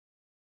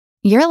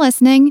You're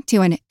listening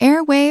to an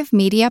Airwave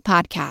Media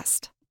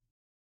Podcast.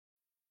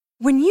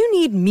 When you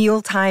need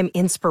mealtime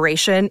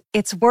inspiration,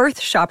 it's worth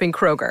shopping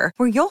Kroger,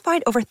 where you'll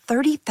find over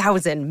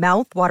 30,000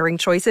 mouth-watering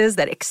choices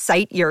that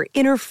excite your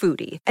inner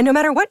foodie. And no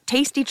matter what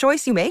tasty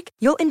choice you make,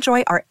 you'll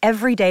enjoy our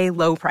everyday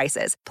low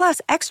prices, plus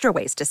extra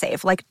ways to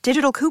save, like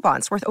digital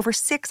coupons worth over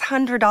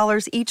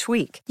 $600 each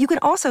week. You can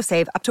also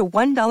save up to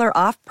 $1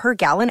 off per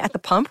gallon at the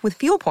pump with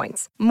fuel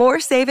points.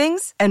 More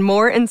savings and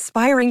more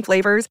inspiring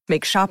flavors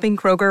make shopping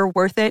Kroger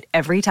worth it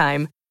every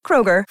time.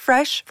 Kroger,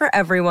 fresh for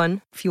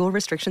everyone. Fuel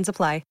restrictions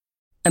apply.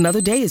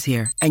 Another day is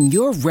here, and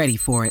you're ready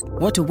for it.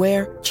 What to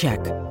wear? Check.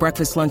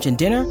 Breakfast, lunch, and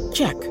dinner?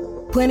 Check.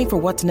 Planning for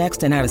what's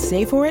next and how to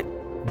save for it?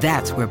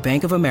 That's where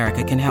Bank of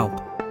America can help.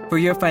 For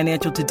your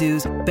financial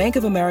to-dos, Bank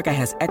of America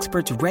has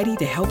experts ready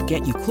to help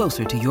get you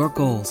closer to your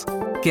goals.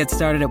 Get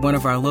started at one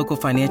of our local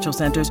financial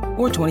centers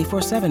or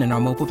 24/7 in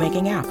our mobile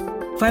banking app.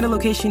 Find a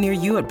location near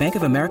you at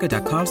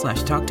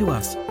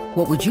bankofamerica.com/talktous.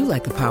 What would you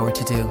like the power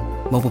to do?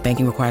 Mobile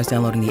banking requires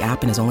downloading the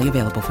app and is only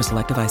available for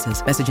select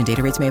devices. Message and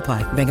data rates may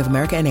apply. Bank of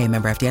America N.A.,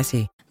 member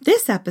FDIC.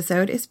 This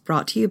episode is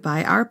brought to you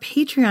by our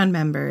Patreon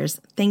members.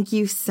 Thank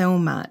you so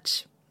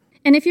much.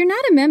 And if you're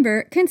not a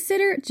member,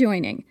 consider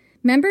joining.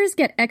 Members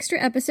get extra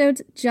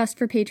episodes just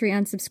for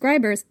Patreon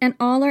subscribers, and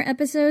all our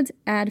episodes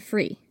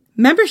ad-free.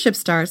 Membership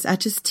starts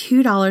at just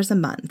 $2 a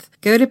month.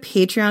 Go to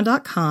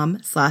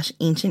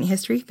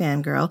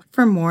patreon.com/ancienthistoryfangirl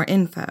for more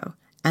info.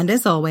 And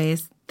as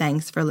always,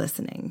 thanks for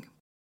listening.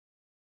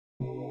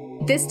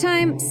 This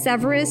time,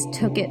 Severus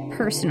took it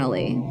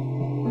personally.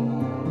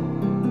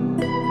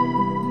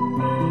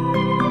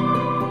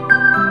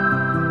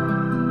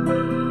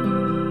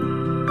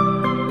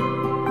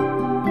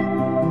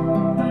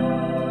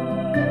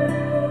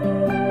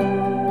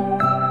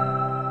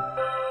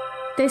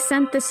 They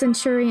sent the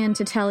centurion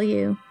to tell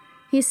you.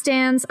 He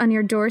stands on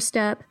your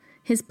doorstep,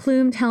 his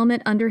plumed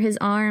helmet under his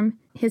arm,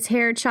 his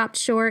hair chopped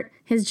short,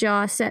 his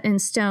jaw set in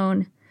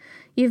stone.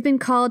 You've been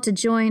called to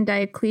join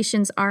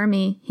Diocletian's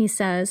army, he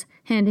says,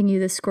 handing you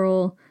the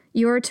scroll.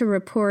 You're to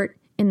report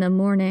in the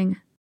morning.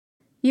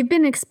 You've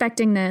been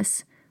expecting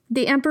this.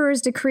 The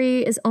emperor's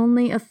decree is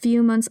only a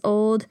few months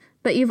old,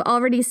 but you've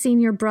already seen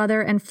your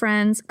brother and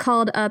friends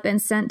called up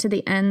and sent to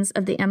the ends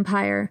of the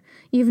empire.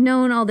 You've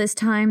known all this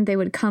time they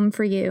would come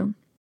for you.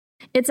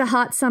 It's a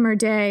hot summer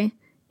day.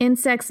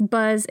 Insects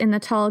buzz in the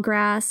tall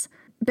grass.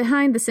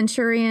 Behind the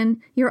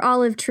centurion, your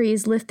olive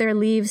trees lift their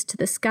leaves to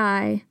the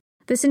sky.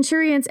 The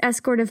centurion's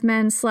escort of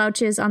men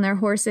slouches on their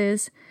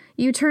horses.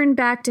 You turn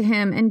back to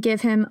him and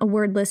give him a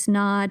wordless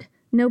nod.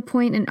 No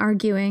point in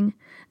arguing.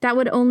 That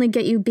would only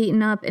get you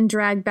beaten up and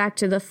dragged back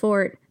to the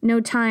fort. No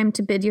time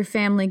to bid your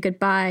family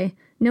goodbye.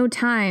 No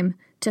time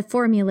to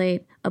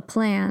formulate a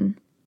plan.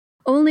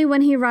 Only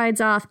when he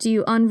rides off do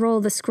you unroll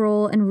the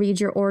scroll and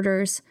read your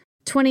orders.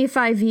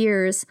 25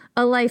 years,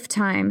 a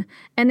lifetime,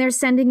 and they're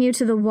sending you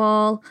to the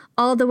wall,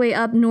 all the way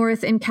up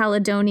north in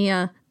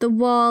Caledonia, the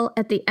wall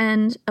at the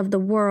end of the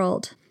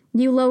world.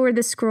 You lower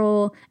the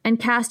scroll and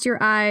cast your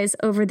eyes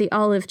over the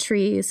olive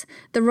trees,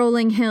 the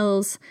rolling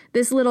hills,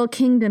 this little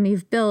kingdom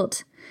you've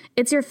built.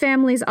 It's your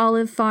family's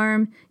olive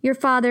farm, your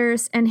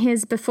father's and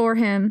his before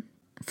him.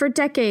 For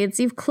decades,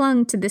 you've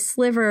clung to this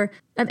sliver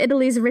of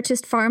Italy's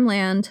richest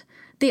farmland.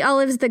 The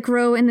olives that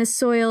grow in this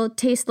soil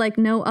taste like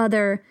no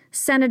other.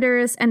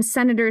 Senators and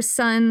senators'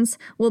 sons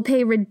will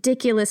pay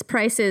ridiculous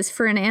prices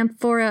for an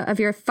amphora of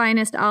your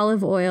finest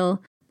olive oil.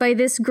 By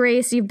this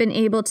grace, you've been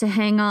able to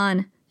hang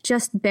on,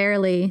 just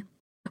barely.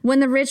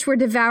 When the rich were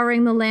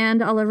devouring the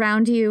land all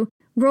around you,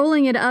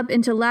 rolling it up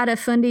into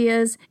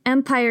latifundias,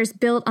 empires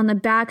built on the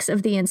backs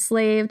of the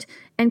enslaved,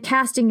 and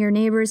casting your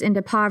neighbors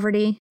into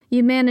poverty,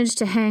 you managed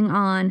to hang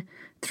on.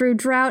 Through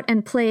drought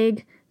and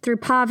plague, through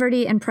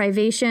poverty and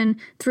privation,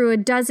 through a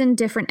dozen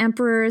different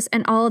emperors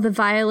and all the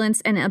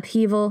violence and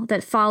upheaval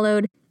that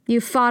followed,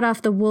 you fought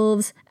off the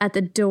wolves at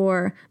the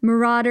door,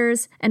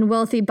 marauders and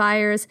wealthy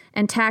buyers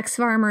and tax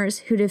farmers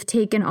who'd have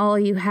taken all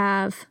you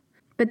have.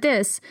 But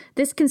this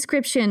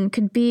conscription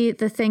could be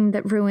the thing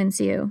that ruins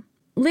you.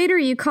 Later,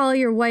 you call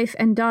your wife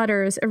and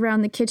daughters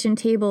around the kitchen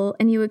table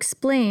and you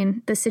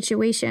explain the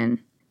situation.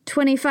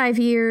 25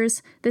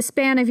 years, the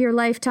span of your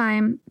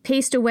lifetime,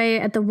 paced away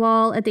at the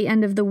wall at the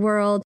end of the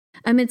world,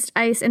 amidst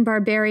ice and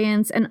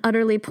barbarians and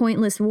utterly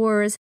pointless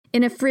wars,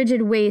 in a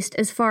frigid waste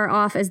as far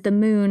off as the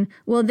moon,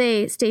 while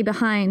they stay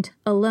behind,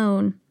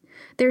 alone.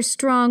 They're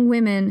strong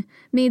women,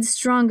 made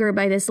stronger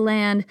by this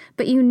land,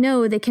 but you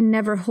know they can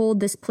never hold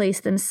this place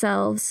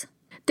themselves.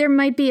 There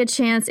might be a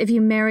chance if you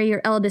marry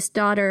your eldest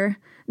daughter.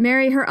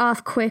 Marry her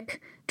off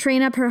quick,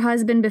 train up her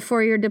husband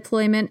before your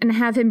deployment, and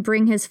have him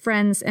bring his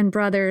friends and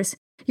brothers.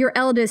 Your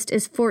eldest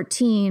is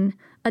 14,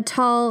 a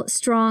tall,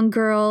 strong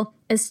girl,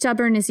 as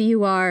stubborn as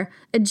you are,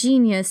 a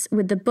genius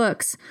with the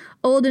books,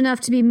 old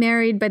enough to be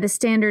married by the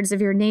standards of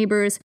your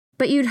neighbors,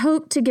 but you'd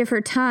hope to give her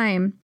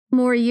time,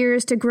 more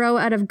years to grow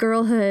out of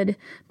girlhood,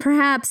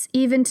 perhaps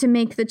even to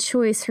make the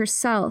choice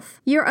herself.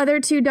 Your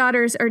other two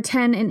daughters are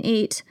 10 and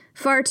 8,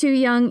 far too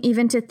young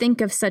even to think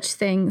of such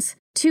things.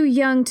 too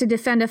young to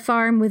defend a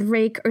farm with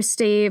rake or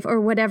stave or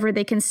whatever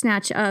they can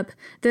snatch up,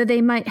 though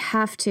they might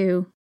have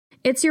to.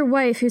 It's your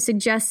wife who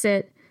suggests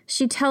it.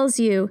 She tells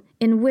you,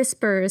 in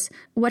whispers,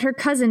 what her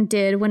cousin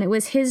did when it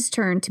was his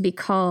turn to be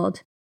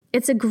called.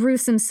 It's a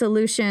gruesome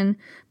solution,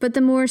 but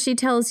the more she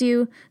tells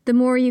you, the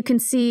more you can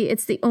see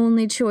it's the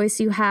only choice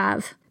you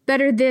have.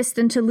 Better this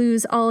than to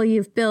lose all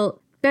you've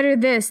built. Better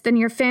this than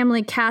your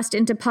family cast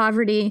into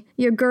poverty,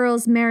 your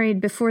girls married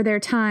before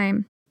their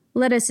time.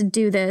 Let us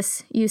do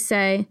this, you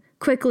say.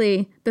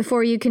 Quickly,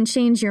 before you can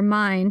change your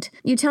mind.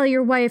 You tell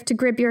your wife to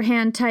grip your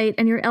hand tight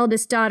and your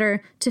eldest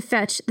daughter to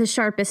fetch the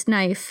sharpest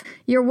knife.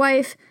 Your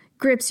wife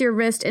grips your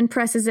wrist and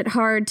presses it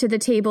hard to the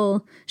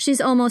table.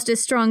 She's almost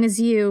as strong as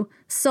you,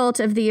 salt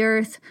of the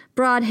earth,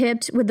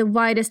 broad-hipped with the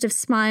widest of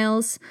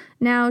smiles.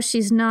 Now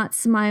she's not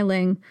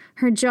smiling.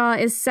 Her jaw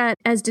is set,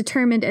 as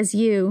determined as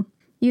you.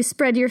 You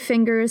spread your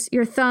fingers,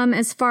 your thumb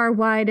as far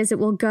wide as it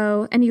will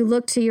go, and you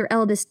look to your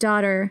eldest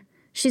daughter.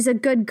 She's a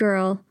good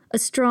girl, a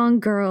strong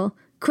girl,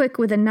 quick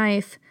with a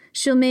knife.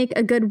 She'll make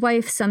a good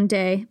wife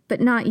someday, but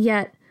not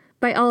yet.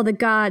 By all the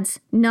gods,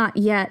 not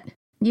yet.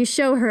 You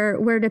show her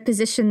where to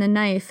position the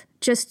knife,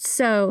 just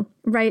so,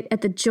 right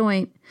at the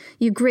joint.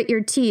 You grit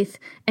your teeth,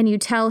 and you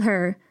tell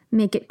her,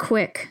 make it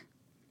quick.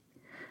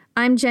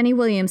 I'm Jenny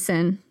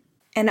Williamson.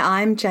 And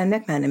I'm Jen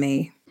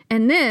McMenemy.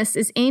 And this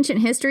is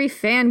Ancient History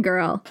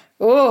Fangirl.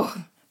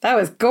 Oh, that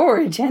was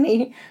gory,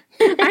 Jenny.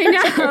 I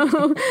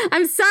know.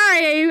 I'm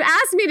sorry. You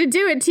asked me to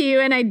do it to you,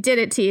 and I did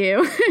it to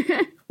you.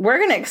 We're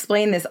going to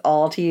explain this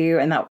all to you,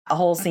 and that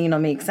whole scene will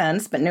make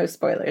sense, but no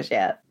spoilers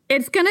yet.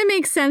 It's going to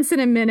make sense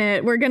in a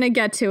minute. We're going to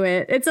get to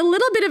it. It's a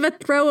little bit of a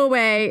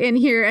throwaway in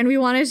here, and we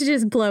wanted to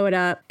just blow it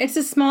up. It's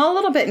a small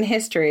little bit in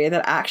history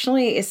that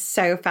actually is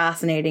so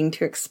fascinating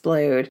to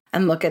explode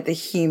and look at the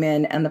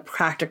human and the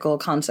practical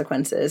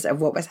consequences of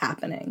what was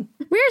happening.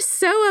 We're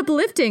so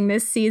uplifting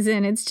this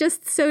season. It's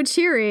just so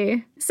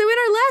cheery. So in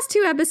our last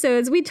 2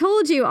 episodes, we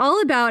told you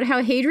all about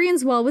how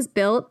Hadrian's Wall was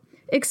built,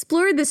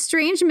 explored the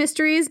strange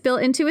mysteries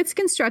built into its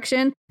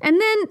construction, and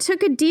then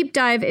took a deep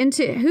dive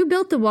into who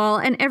built the wall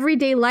and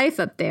everyday life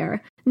up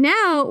there.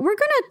 Now, we're going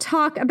to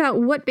talk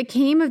about what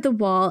became of the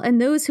wall and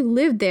those who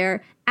lived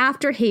there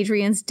after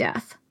Hadrian's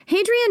death.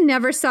 Hadrian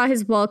never saw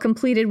his wall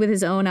completed with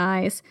his own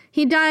eyes.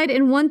 He died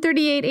in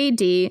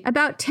 138 AD,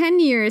 about 10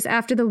 years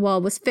after the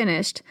wall was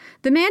finished.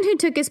 The man who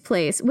took his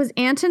place was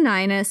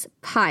Antoninus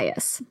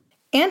Pius.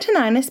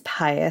 Antoninus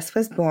Pius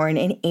was born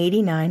in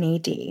 89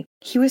 AD.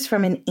 He was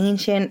from an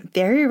ancient,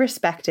 very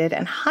respected,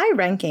 and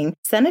high-ranking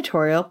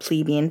senatorial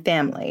plebeian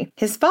family.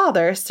 His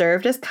father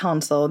served as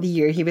consul the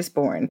year he was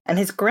born, and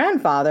his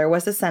grandfather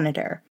was a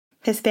senator.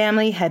 His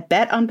family had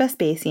bet on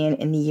Vespasian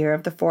in the year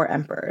of the 4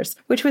 emperors,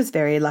 which was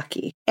very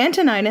lucky.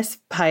 Antoninus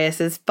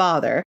Pius's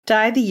father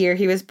died the year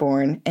he was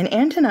born, and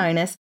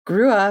Antoninus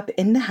grew up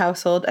in the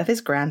household of his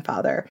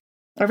grandfather,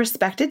 a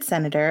respected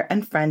senator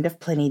and friend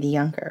of Pliny the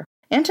Younger.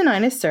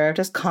 Antoninus served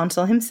as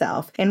consul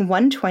himself in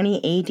 120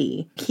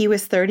 AD. He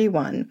was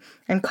 31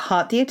 and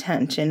caught the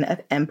attention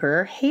of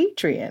Emperor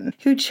Hadrian,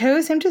 who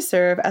chose him to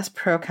serve as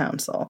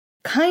proconsul,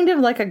 kind of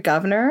like a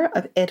governor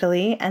of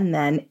Italy and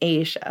then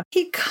Asia.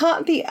 He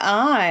caught the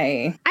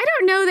eye. I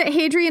don't know that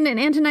Hadrian and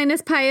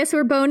Antoninus Pius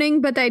were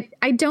boning, but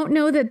I don't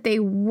know that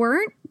they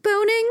weren't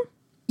boning.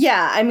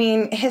 Yeah, I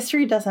mean,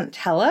 history doesn't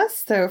tell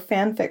us, so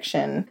fan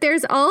fiction.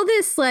 There's all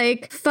this,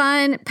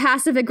 fun,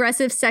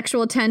 passive-aggressive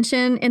sexual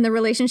tension in the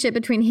relationship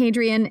between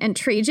Hadrian and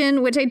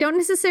Trajan, which I don't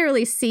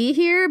necessarily see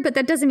here, but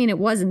that doesn't mean it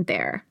wasn't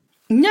there.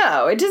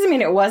 No, it doesn't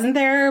mean it wasn't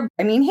there.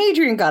 I mean,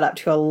 Hadrian got up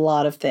to a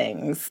lot of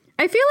things.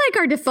 I feel like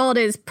our default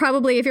is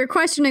probably, if you're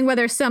questioning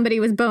whether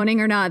somebody was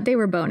boning or not, they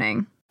were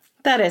boning.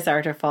 That is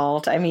our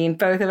default. I mean,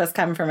 both of us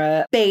come from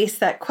a base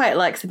that quite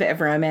likes a bit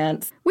of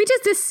romance. We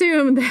just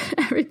assumed that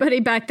everybody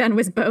back then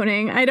was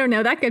boning. I don't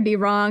know, that could be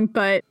wrong,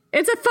 but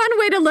it's a fun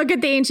way to look at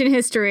the ancient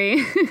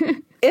history.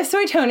 If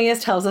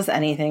Suetonius tells us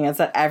anything, it's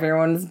that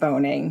everyone was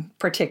boning,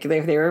 particularly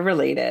if they were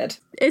related.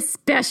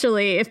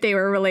 Especially if they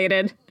were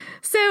related.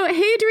 So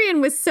Hadrian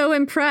was so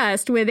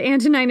impressed with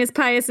Antoninus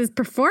Pius's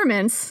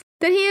performance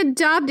that he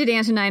adopted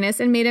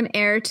Antoninus and made him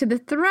heir to the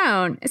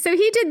throne. So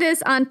he did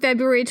this on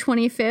February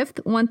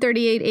 25th,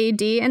 138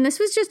 AD, and this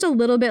was just a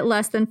little bit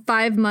less than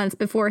 5 months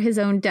before his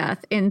own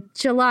death in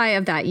July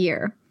of that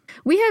year.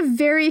 We have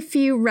very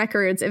few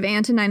records of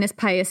Antoninus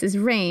Pius's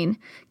reign.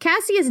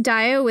 Cassius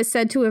Dio was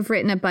said to have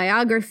written a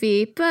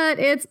biography, but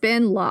it's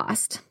been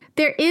lost.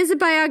 There is a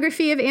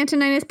biography of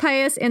Antoninus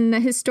Pius in the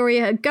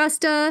Historia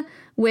Augusta,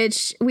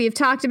 which we've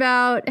talked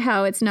about,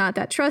 how it's not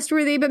that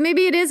trustworthy, but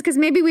maybe it is because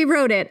maybe we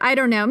wrote it. I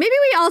don't know. Maybe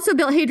we also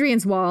built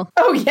Hadrian's Wall.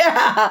 Oh,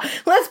 yeah.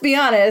 Let's be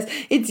honest.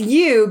 It's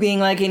you being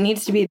like, it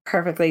needs to be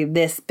perfectly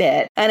this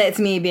bit. And it's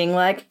me being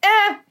like,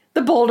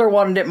 the boulder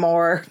wanted it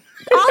more.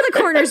 All the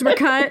corners were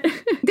cut.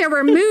 There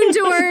were moon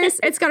doors.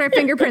 It's got our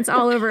fingerprints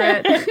all over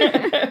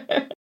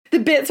it. The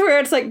bits where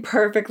it's like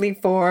perfectly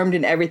formed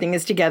and everything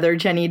is together,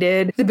 Jenny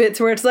did. The bits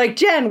where it's like,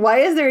 Jen, why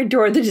is there a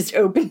door that just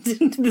opens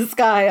into the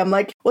sky? I'm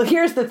like, well,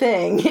 here's the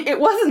thing.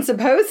 It wasn't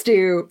supposed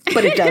to,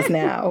 but it does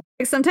now.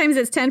 Sometimes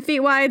it's 10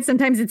 feet wide.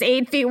 Sometimes it's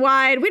 8 feet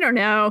wide. We don't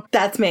know.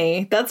 That's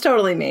me. That's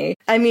totally me.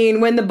 I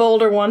mean, when the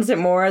boulder wants it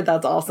more,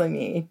 that's also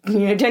me. You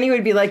know, Jenny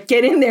would be like,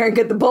 get in there and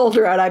get the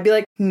boulder out. I'd be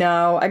like,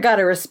 no, I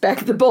gotta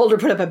respect the boulder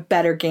put up a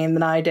better game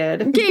than I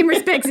did. Game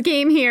respects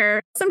game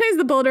here. Sometimes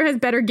the boulder has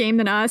better game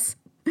than us.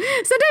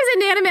 Sometimes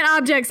inanimate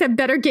objects have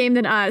better game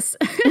than us.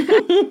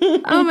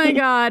 Oh my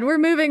God, we're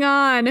moving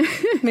on.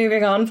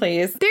 Moving on,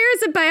 please. There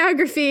is a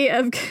biography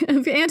of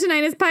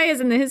Antoninus Pius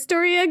in the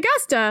Historia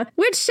Augusta,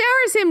 which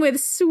showers him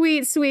with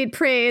sweet, sweet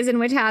praise and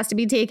which has to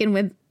be taken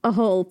with a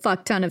whole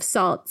fuck ton of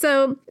salt.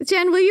 So,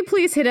 Jen, will you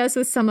please hit us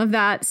with some of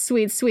that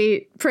sweet,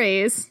 sweet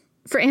praise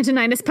for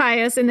Antoninus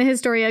Pius in the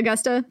Historia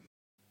Augusta?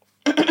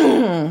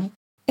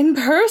 In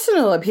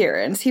personal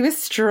appearance, he was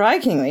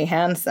strikingly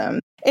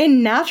handsome.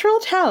 In natural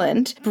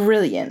talent,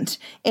 brilliant.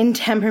 In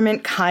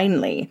temperament,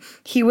 kindly.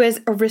 He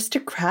was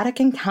aristocratic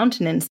in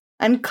countenance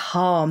and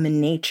calm in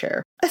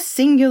nature. A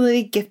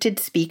singularly gifted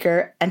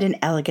speaker and an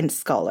elegant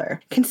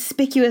scholar.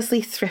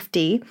 Conspicuously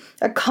thrifty,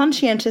 a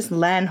conscientious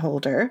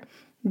landholder,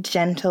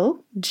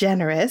 gentle,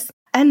 generous,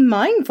 and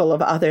mindful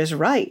of others'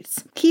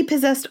 rights. He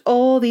possessed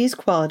all these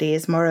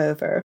qualities,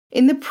 moreover,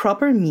 in the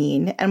proper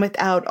mean and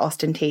without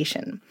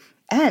ostentation.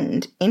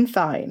 And, in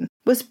fine,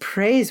 was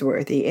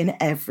praiseworthy in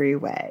every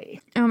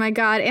way. Oh my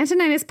God,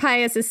 Antoninus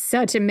Pius is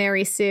such a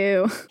Mary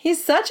Sue.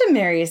 He's such a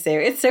Mary Sue.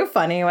 It's so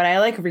funny when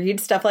I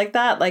read stuff like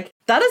that.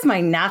 That is my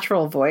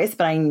natural voice,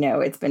 but I know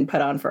it's been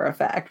put on for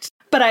effect.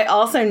 But I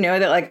also know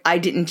that, I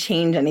didn't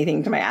change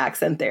anything to my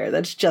accent there.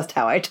 That's just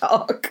how I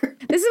talk.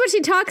 This is what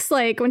she talks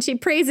like when she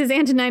praises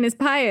Antoninus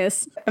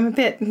Pius. I'm a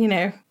bit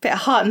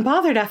hot and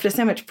bothered after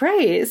so much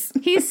praise.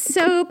 He's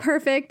so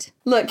perfect.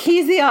 Look,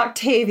 he's the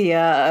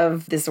Octavia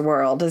of this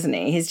world, isn't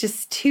he? He's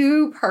just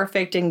too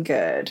perfect and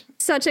good.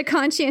 Such a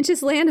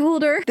conscientious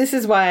landholder. This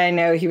is why I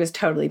know he was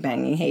totally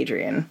banging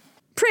Hadrian.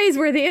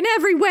 Praiseworthy in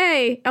every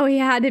way. Oh, he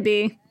had to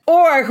be.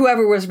 Or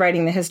whoever was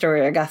writing the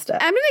Historia Augusta.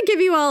 I'm going to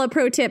give you all a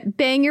pro tip.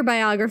 Bang your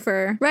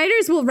biographer.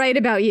 Writers will write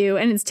about you,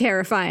 and it's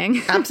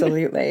terrifying.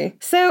 Absolutely.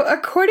 So,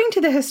 according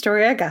to the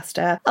Historia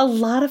Augusta, a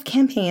lot of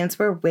campaigns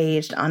were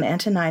waged on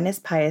Antoninus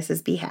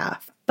Pius's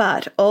behalf,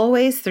 but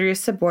always through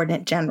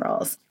subordinate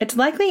generals. It's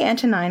likely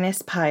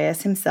Antoninus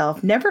Pius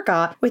himself never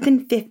got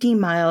within 50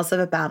 miles of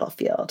a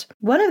battlefield.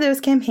 One of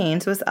those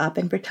campaigns was up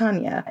in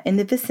Britannia, in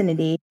the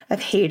vicinity of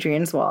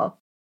Hadrian's Wall.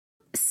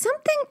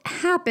 Something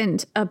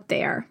happened up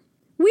there.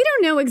 We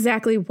don't know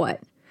exactly what.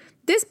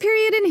 This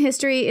period in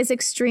history is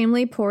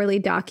extremely poorly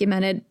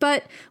documented,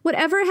 but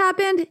whatever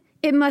happened,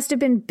 it must have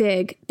been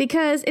big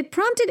because it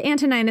prompted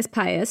Antoninus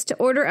Pius to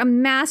order a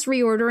mass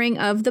reordering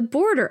of the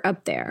border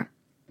up there.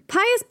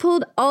 Pius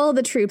pulled all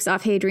the troops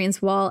off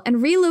Hadrian's Wall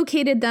and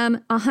relocated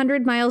them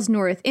 100 miles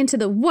north into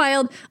the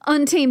wild,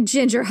 untamed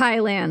Ginger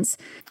Highlands.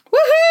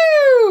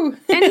 Woohoo!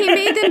 And he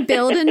made them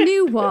build a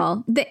new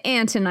wall, the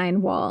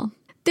Antonine Wall.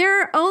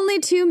 There are only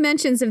 2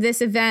 mentions of this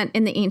event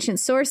in the ancient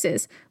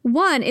sources.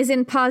 One is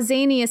in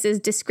Pausanias's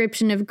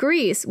description of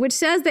Greece, which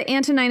says that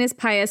Antoninus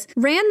Pius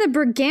ran the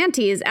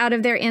Brigantes out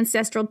of their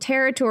ancestral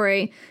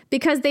territory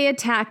because they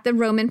attacked the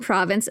Roman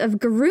province of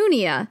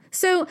Gerunia.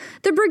 So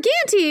the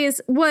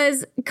Brigantes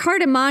was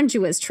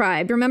Cartimandua's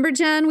tribe. Remember,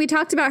 Jen? We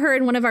talked about her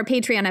in one of our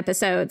Patreon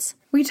episodes.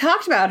 We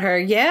talked about her,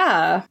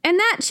 yeah. And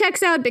that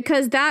checks out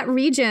because that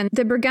region,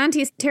 the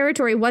Brigantes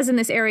territory, was in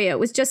this area. It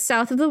was just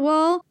south of the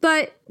wall.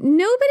 But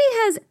nobody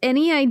has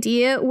any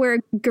idea where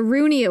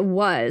Gerunia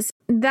was.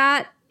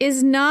 That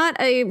is not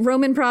a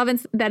Roman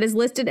province that is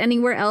listed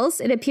anywhere else.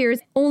 It appears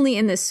only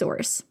in this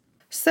source.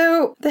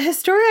 So the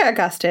Historia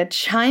Augusta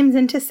chimes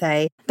in to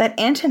say that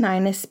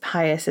Antoninus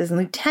Pius's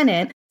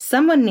lieutenant,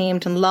 someone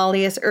named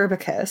Lollius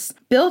Urbicus,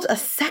 built a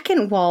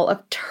second wall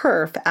of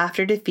turf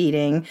after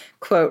defeating,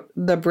 quote,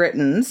 the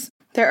Britons.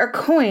 There are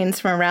coins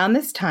from around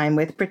this time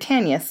with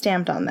Britannia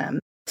stamped on them,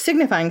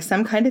 signifying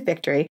some kind of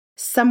victory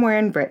somewhere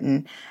in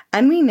Britain,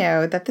 and we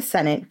know that the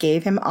Senate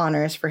gave him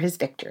honors for his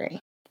victory.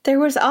 There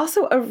was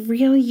also a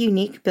really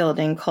unique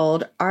building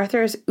called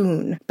Arthur's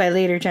Oon by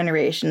later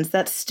generations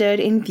that stood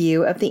in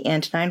view of the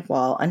Antonine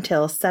Wall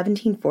until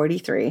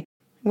 1743,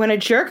 when a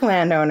jerk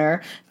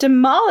landowner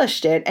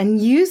demolished it and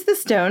used the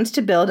stones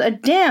to build a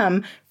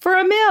dam for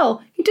a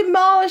mill. He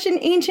demolished an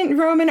ancient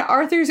Roman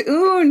Arthur's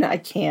Oon. I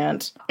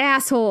can't.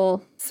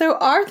 Asshole. So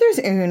Arthur's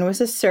Oon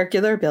was a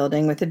circular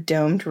building with a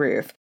domed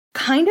roof,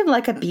 kind of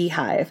like a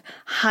beehive,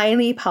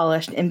 highly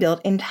polished and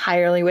built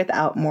entirely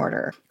without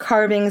mortar.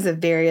 Carvings of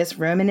various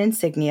Roman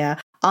insignia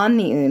on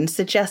the Oon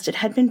suggest it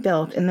had been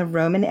built in the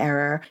Roman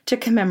era to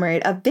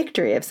commemorate a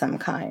victory of some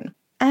kind.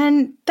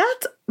 And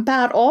that's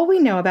about all we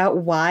know about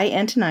why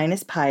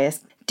Antoninus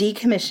Pius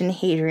decommissioned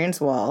Hadrian's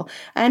Wall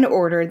and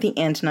ordered the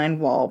Antonine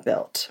Wall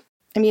built.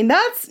 I mean,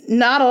 that's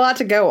not a lot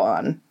to go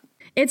on.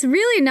 It's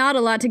really not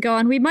a lot to go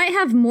on. We might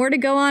have more to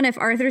go on if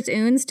Arthur's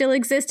Oon still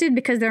existed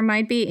because there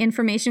might be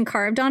information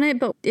carved on it,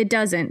 but it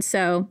doesn't,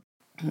 so...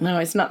 No,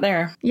 it's not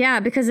there. Yeah,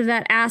 because of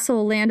that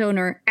asshole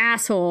landowner.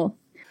 Asshole.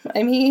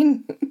 I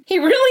mean, he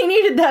really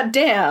needed that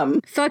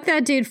dam. Fuck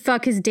that dude,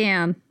 fuck his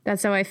dam.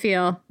 That's how I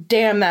feel.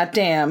 Damn that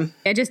dam.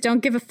 I just don't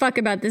give a fuck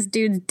about this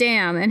dude's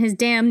dam and his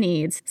dam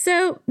needs.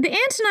 So, the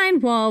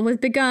Antonine Wall was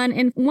begun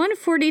in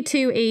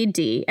 142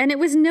 AD, and it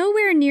was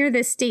nowhere near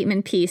the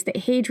statement piece that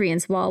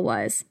Hadrian's Wall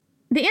was.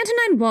 The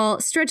Antonine Wall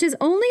stretches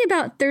only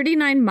about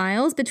 39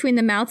 miles between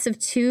the mouths of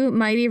two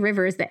mighty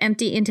rivers that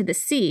empty into the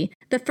sea,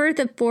 the Firth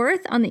of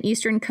Forth on the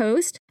eastern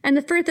coast and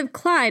the Firth of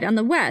Clyde on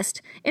the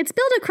west. It's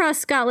built across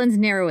Scotland's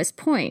narrowest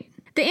point.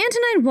 The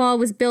Antonine Wall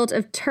was built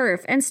of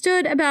turf and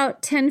stood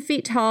about 10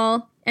 feet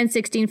tall and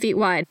 16 feet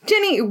wide.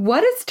 Jenny,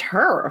 what is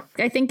turf?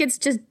 I think it's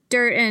just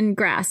dirt and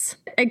grass.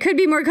 It could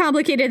be more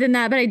complicated than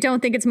that, but I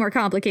don't think it's more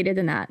complicated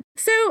than that.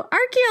 So,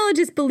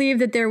 archaeologists believe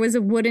that there was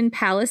a wooden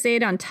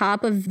palisade on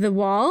top of the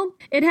wall.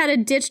 It had a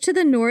ditch to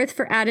the north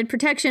for added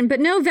protection, but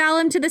no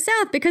vallum to the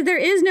south because there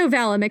is no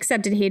vallum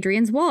except at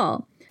Hadrian's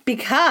Wall.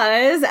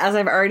 Because, as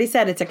I've already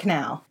said, it's a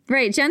canal.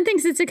 Right, Jen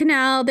thinks it's a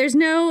canal. There's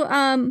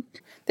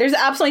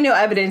absolutely no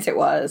evidence it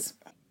was.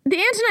 The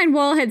Antonine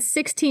Wall had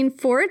 16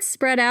 forts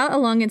spread out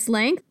along its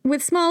length,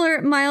 with smaller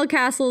mile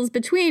castles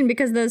between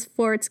because those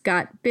forts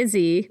got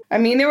busy. I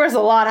mean, there was a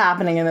lot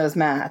happening in those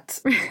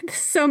mats.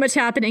 So much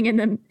happening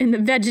in the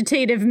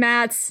vegetative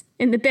mats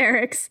in the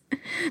barracks.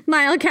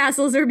 Mile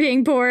castles are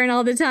being born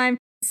all the time.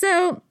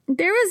 So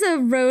there was a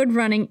road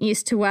running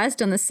east to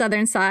west on the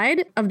southern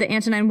side of the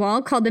Antonine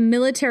Wall called the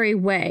Military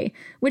Way,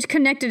 which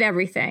connected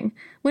everything.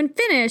 When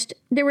finished,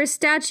 there were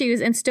statues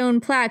and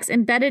stone plaques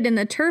embedded in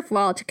the turf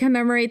wall to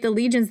commemorate the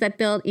legions that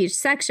built each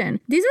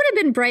section. These would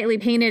have been brightly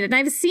painted, and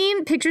I've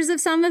seen pictures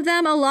of some of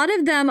them. A lot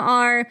of them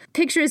are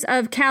pictures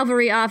of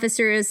cavalry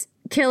officers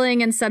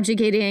killing and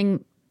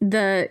subjugating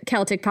the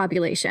Celtic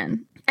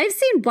population. I've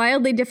seen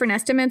wildly different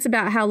estimates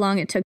about how long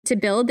it took to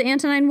build the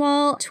Antonine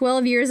Wall,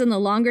 12 years on the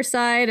longer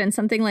side and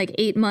something like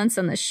 8 months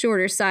on the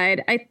shorter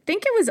side. I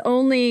think it was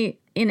only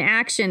in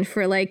action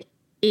for like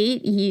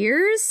 8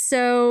 years,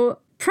 so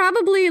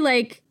probably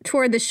like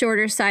toward the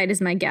shorter side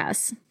is my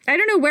guess. I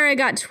don't know where I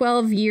got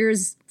 12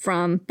 years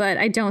from, but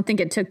I don't think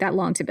it took that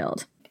long to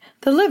build.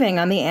 The living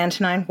on the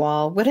Antonine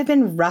Wall would have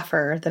been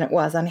rougher than it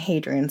was on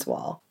Hadrian's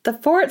Wall. The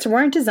forts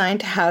weren't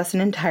designed to house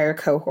an entire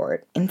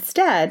cohort.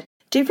 Instead,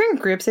 different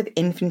groups of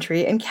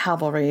infantry and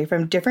cavalry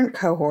from different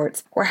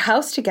cohorts were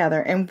housed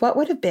together in what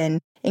would have been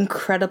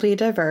incredibly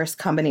diverse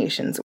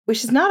combinations,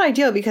 which is not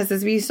ideal because,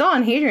 as we saw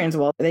on Hadrian's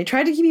Wall, they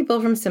tried to keep people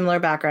from similar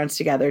backgrounds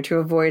together to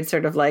avoid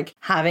sort of like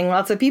having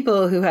lots of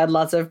people who had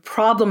lots of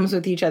problems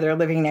with each other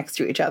living next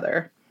to each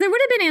other. There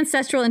would have been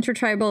ancestral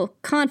intertribal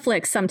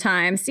conflicts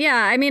sometimes.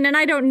 Yeah, I mean, and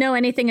I don't know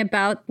anything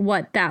about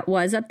what that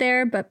was up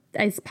there, but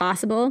it's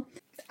possible.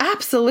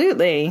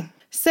 Absolutely.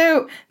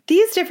 So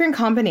these different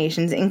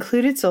combinations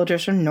included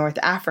soldiers from North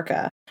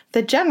Africa.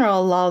 The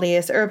general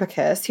Lollius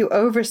Urbicus, who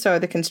oversaw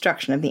the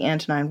construction of the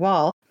Antonine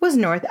Wall, was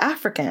North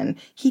African.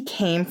 He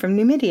came from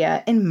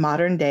Numidia in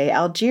modern-day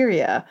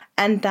Algeria.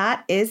 And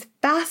that is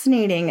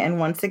fascinating and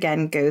once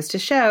again goes to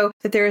show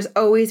that there has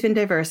always been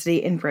diversity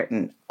in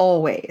Britain.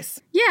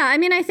 Always. Yeah, I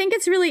mean, I think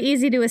it's really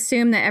easy to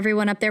assume that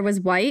everyone up there was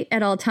white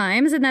at all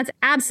times, and that's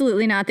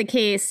absolutely not the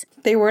case.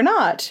 They were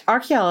not.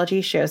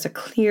 Archaeology shows a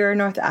clear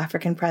North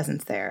African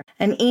presence there.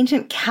 An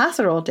ancient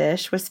casserole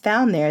dish was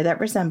found there that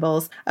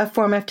resembles a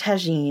form of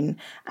tagine,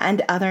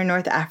 and other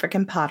North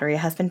African pottery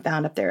has been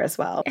found up there as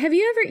well. Have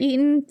you ever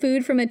eaten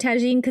food from a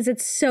tagine? Because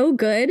it's so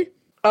good.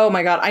 Oh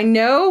my God, I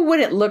know what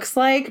it looks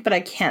like, but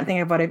I can't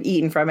think of what I've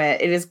eaten from it.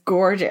 It is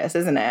gorgeous,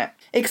 isn't it?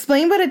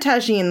 Explain what a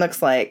tagine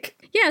looks like.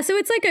 Yeah, so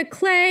it's like a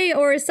clay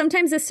or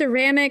sometimes a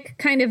ceramic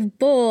kind of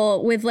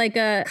bowl with like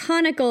a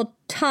conical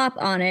top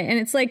on it, and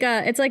it's like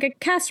a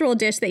casserole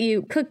dish that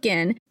you cook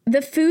in.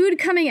 The food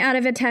coming out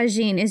of a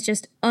tagine is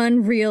just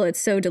unreal. It's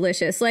so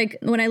delicious. Like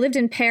when I lived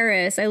in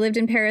Paris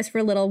for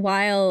a little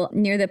while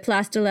near the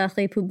Place de la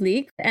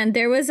République, and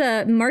there was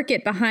a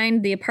market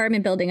behind the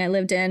apartment building I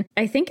lived in.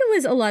 I think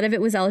a lot of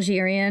it was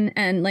Algerian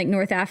and like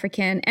North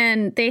African,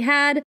 and they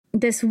had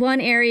this one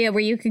area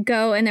where you could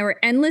go and there were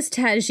endless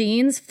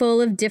tagines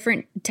full of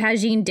different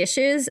tagine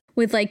dishes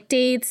with like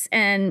dates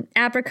and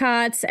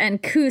apricots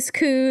and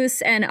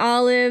couscous and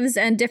olives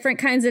and different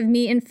kinds of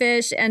meat and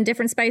fish and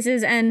different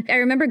spices. And I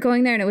remember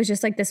going there and it was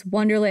just like this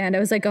wonderland. I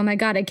was like, oh my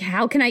God,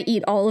 how can I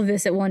eat all of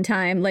this at one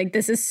time? Like,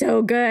 this is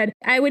so good.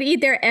 I would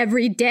eat there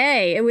every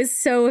day. It was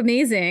so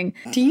amazing.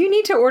 Do you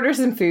need to order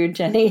some food,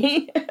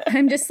 Jenny?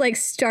 I'm just like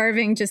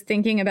starving just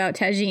thinking about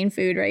tagine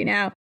food right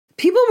now.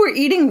 People were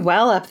eating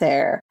well up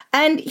there.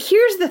 And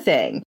here's the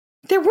thing.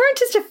 There weren't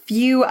just a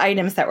few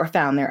items that were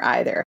found there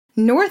either.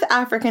 North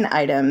African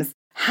items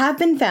have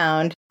been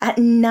found at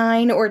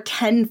 9 or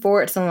 10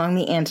 forts along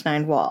the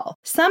Antonine Wall.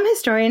 Some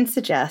historians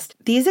suggest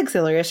these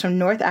auxiliaries from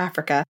North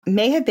Africa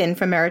may have been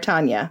from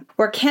Mauritania,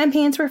 where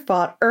campaigns were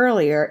fought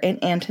earlier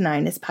in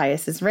Antoninus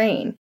Pius's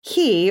reign.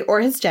 He or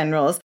his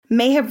generals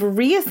may have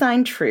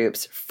reassigned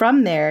troops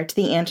from there to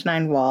the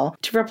Antonine Wall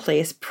to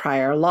replace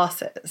prior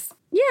losses.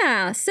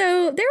 Yeah,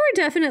 so there were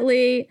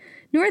definitely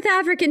North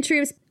African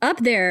troops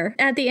up there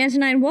at the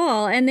Antonine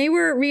Wall, and they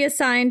were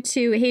reassigned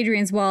to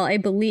Hadrian's Wall, I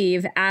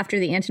believe, after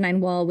the Antonine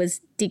Wall was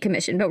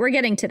decommissioned. But we're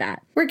getting to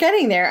that. We're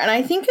getting there. And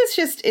I think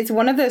it's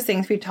one of those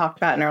things we talked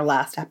about in our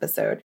last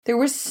episode. There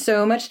was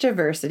so much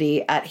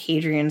diversity at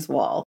Hadrian's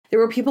Wall. There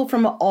were people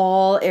from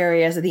all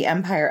areas of the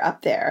empire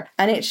up there.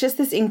 And it's just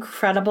this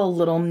incredible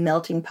little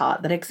melting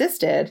pot that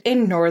existed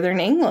in northern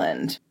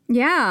England.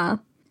 Yeah.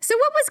 So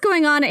what was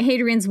going on at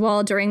Hadrian's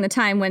Wall during the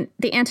time when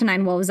the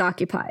Antonine Wall was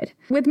occupied?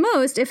 With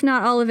most, if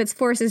not all of its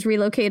forces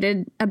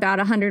relocated about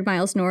 100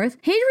 miles north,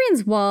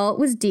 Hadrian's Wall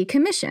was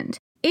decommissioned.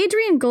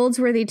 Adrian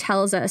Goldsworthy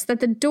tells us that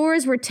the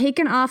doors were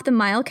taken off the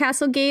Mile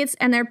Castle gates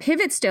and their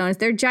pivot stones,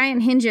 their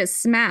giant hinges,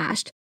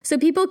 smashed so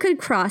people could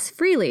cross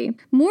freely.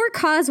 More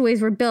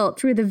causeways were built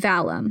through the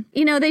vallum.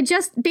 They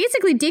just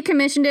basically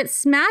decommissioned it,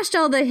 smashed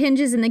all the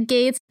hinges in the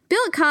gates,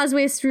 built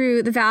causeways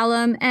through the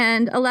vallum,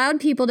 and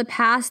allowed people to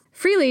pass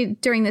freely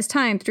during this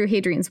time through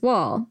Hadrian's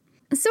Wall.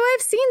 So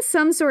I've seen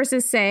some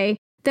sources say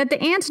that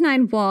the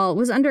Antonine Wall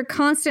was under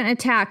constant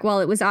attack while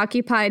it was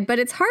occupied, but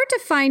it's hard to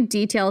find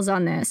details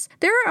on this.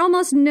 There are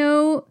almost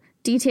no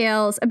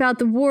details about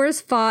the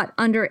wars fought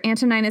under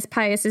Antoninus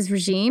Pius's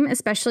regime,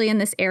 especially in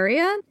this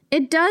area.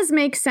 It does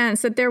make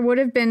sense that there would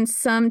have been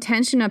some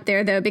tension up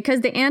there, though,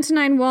 because the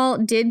Antonine Wall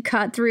did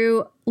cut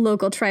through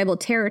local tribal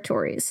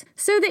territories.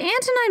 So the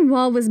Antonine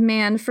Wall was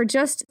manned for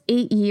just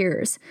 8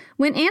 years.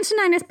 When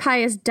Antoninus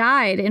Pius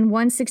died in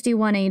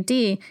 161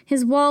 AD,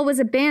 his wall was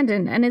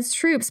abandoned and its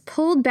troops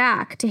pulled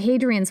back to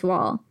Hadrian's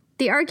Wall.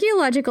 The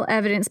archaeological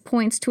evidence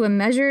points to a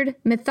measured,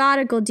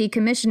 methodical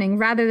decommissioning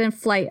rather than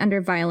flight under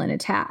violent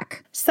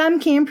attack. Some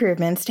key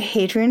improvements to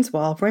Hadrian's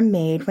Wall were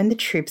made when the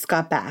troops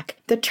got back.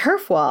 The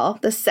turf wall,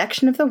 the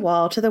section of the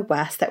wall to the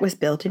west that was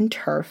built in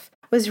turf,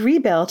 was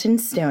rebuilt in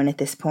stone at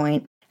this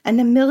point, and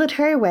a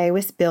military way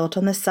was built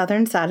on the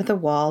southern side of the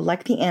wall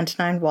like the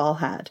Antonine Wall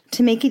had,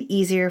 to make it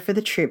easier for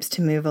the troops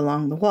to move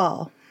along the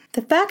wall.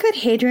 The fact that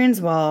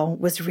Hadrian's Wall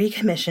was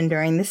recommissioned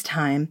during this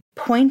time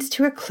points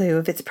to a clue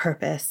of its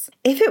purpose.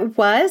 If it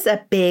was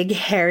a big,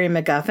 hairy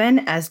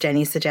MacGuffin, as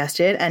Jenny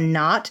suggested, and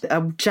not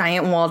a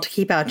giant wall to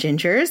keep out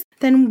gingers,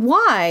 then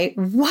why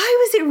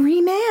was it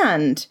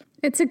remanned?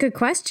 It's a good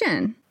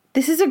question.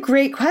 This is a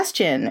great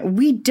question.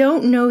 We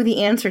don't know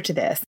the answer to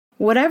this.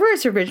 Whatever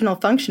its original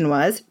function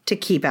was, to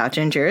keep out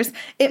gingers,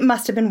 it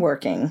must have been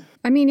working.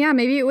 I mean, yeah,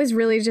 maybe it was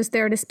really just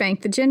there to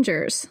spank the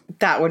gingers.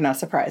 That would not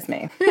surprise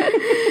me.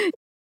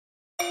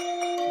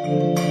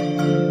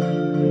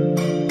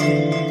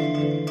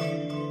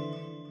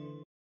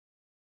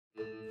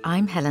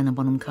 I'm Helena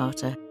Bonham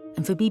Carter,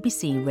 and for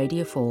BBC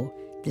Radio 4,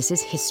 this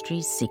is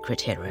History's Secret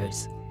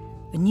Heroes,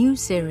 a new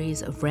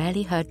series of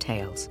rarely heard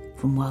tales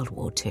from World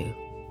War II.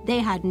 They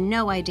had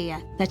no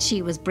idea that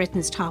she was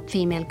Britain's top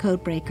female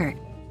codebreaker.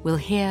 We'll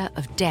hear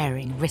of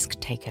daring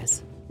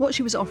risk-takers. What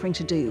she was offering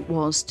to do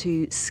was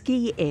to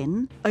ski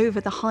in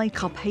over the high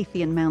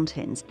Carpathian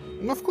Mountains.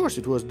 Of course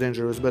it was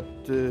dangerous, but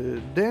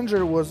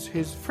danger was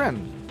his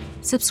friend.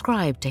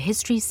 Subscribe to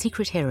History's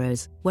Secret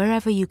Heroes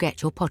wherever you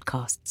get your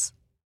podcasts.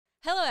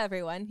 Hello,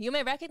 everyone. You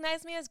may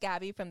recognize me as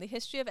Gabby from the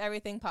History of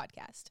Everything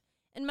podcast.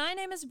 And my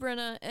name is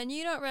Brenna, and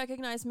you don't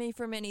recognize me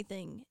from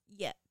anything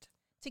yet.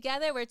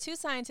 Together, we're two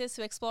scientists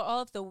who explore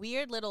all of the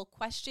weird little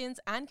questions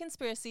and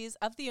conspiracies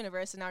of the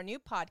universe in our new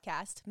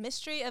podcast,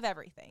 Mystery of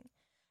Everything.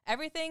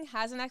 Everything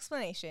has an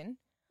explanation.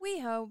 We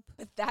hope.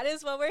 That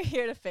is what we're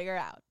here to figure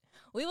out.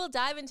 We will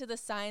dive into the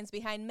science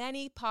behind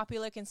many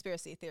popular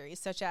conspiracy theories,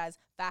 such as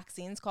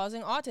vaccines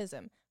causing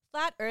autism,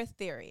 flat Earth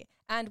theory,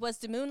 and was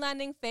the moon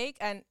landing fake?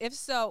 And if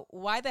so,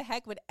 why the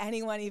heck would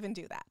anyone even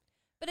do that?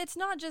 But it's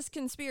not just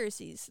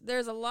conspiracies.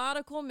 There's a lot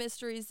of cool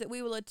mysteries that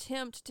we will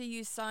attempt to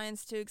use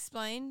science to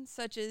explain,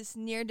 such as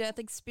near-death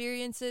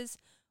experiences,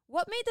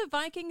 what made the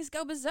Vikings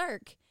go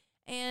berserk,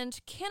 and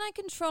can I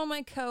control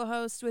my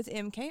co-host with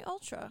MK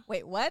Ultra?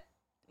 Wait, what?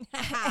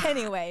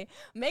 Anyway,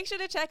 make sure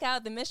to check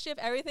out the Mystery of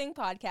Everything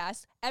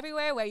podcast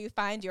everywhere where you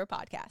find your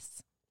podcasts.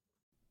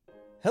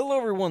 Hello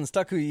everyone,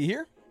 Takuya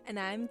here. And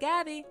I'm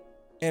Gabby.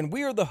 And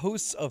we are the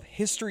hosts of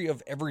History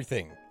of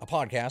Everything, a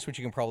podcast which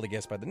you can probably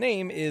guess by the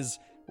name is,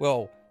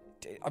 well,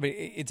 I mean,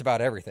 it's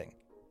about everything.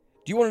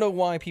 Do you want to know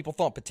why people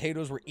thought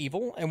potatoes were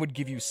evil and would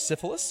give you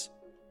syphilis?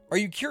 Are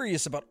you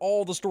curious about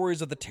all the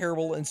stories of the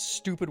terrible and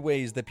stupid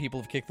ways that people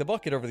have kicked the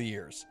bucket over the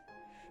years?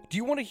 Do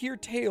you want to hear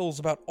tales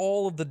about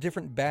all of the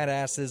different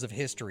badasses of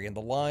history and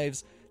the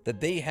lives that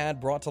they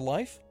had brought to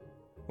life?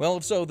 Well,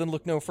 if so, then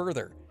look no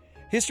further.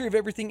 History of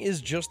Everything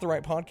is just the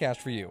right podcast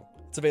for you.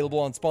 It's available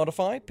on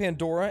Spotify,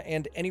 Pandora,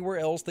 and anywhere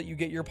else that you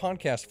get your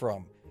podcast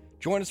from.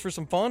 Join us for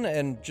some fun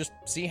and just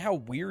see how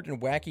weird and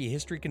wacky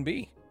history can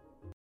be.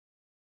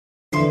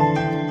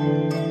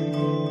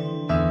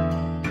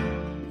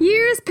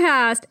 Years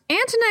passed.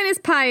 Antoninus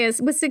Pius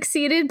was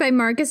succeeded by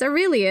Marcus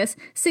Aurelius,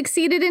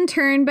 succeeded in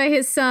turn by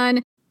his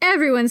son,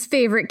 everyone's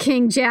favorite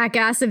king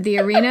jackass of the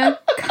arena,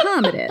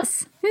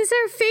 Commodus. He's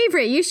our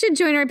favorite. You should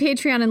join our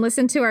Patreon and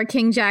listen to our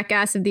King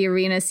Jackass of the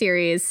Arena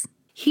series.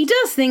 He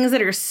does things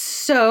that are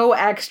so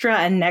extra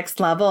and next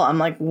level. I'm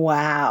like,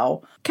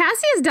 wow.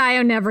 Cassius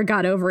Dio never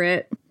got over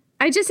it.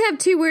 I just have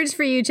 2 words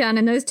for you, Jen,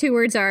 and those 2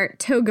 words are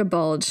toga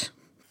bulge.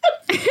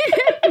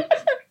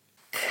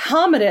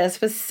 Commodus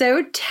was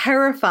so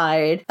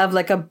terrified of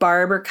like a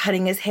barber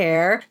cutting his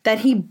hair that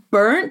he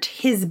burnt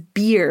his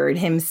beard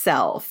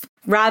himself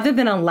rather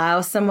than allow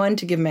someone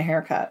to give him a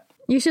haircut.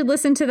 You should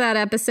listen to that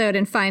episode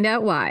and find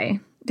out why.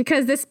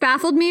 Because this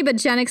baffled me, but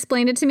Jen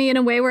explained it to me in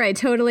a way where I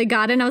totally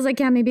got it. And I was like,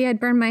 yeah, maybe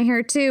I'd burn my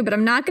hair too. But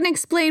I'm not going to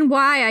explain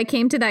why I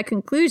came to that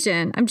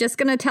conclusion. I'm just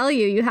going to tell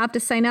you, you have to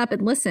sign up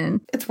and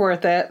listen. It's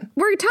worth it.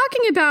 We're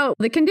talking about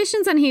the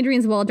conditions on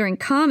Hadrian's Wall during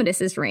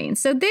Commodus's reign.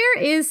 So there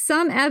is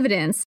some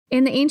evidence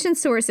in the ancient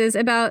sources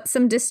about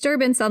some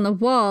disturbance on the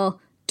wall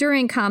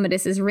during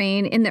Commodus's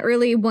reign in the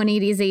early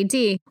 180s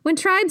AD, when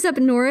tribes up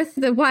north,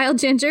 the Wild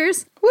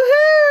Gingers,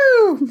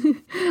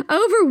 woohoo,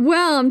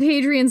 overwhelmed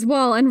Hadrian's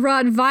Wall and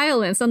wrought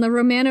violence on the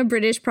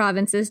Romano-British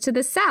provinces to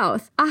the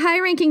south. A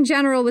high-ranking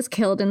general was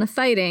killed in the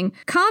fighting.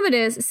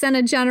 Commodus sent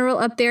a general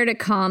up there to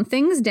calm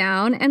things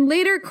down, and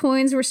later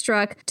coins were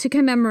struck to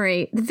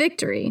commemorate the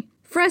victory.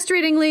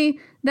 Frustratingly,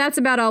 that's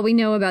about all we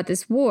know about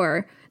this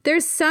war.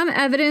 There's some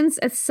evidence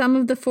at some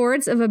of the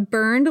forts of a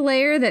burned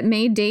layer that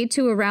may date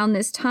to around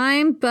this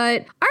time,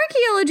 but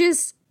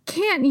archaeologists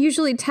can't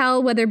usually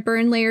tell whether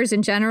burn layers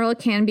in general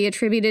can be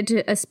attributed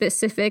to a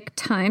specific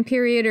time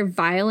period or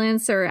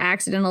violence or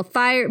accidental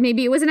fire.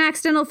 Maybe it was an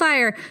accidental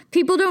fire.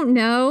 People don't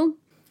know.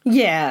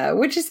 Yeah,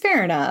 which is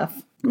fair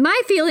enough.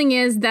 My feeling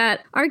is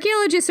that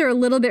archaeologists are a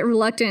little bit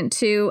reluctant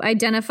to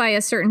identify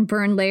a certain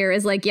burn layer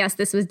as like, yes,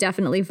 this was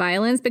definitely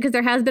violence, because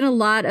there has been a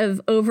lot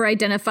of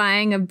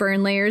over-identifying of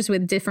burn layers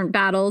with different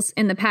battles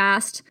in the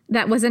past.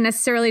 That wasn't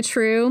necessarily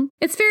true.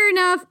 It's fair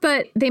enough,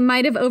 but they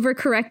might have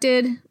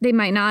overcorrected. They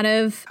might not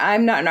have.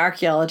 I'm not an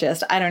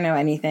archaeologist. I don't know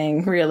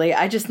anything, really.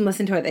 I just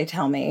listen to what they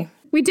tell me.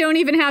 We don't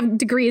even have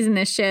degrees in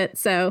this shit,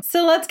 so.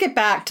 So let's get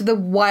back to the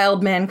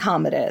wild man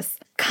Commodus.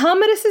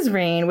 Commodus's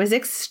reign was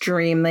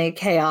extremely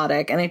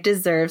chaotic, and it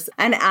deserves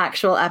an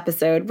actual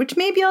episode, which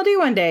maybe I'll do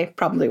one day,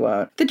 probably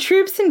won't. The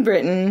troops in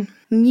Britain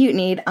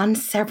mutinied on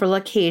several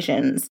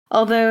occasions,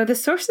 although the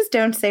sources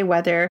don't say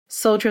whether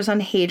soldiers on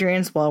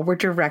Hadrian's Wall were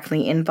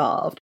directly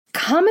involved.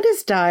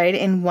 Commodus died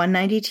in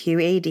 192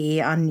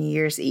 AD on New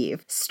Year's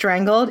Eve,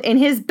 strangled in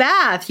his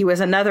bath. He was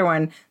another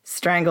one,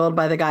 strangled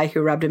by the guy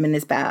who rubbed him in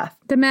his bath.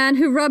 The man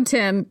who rubbed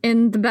him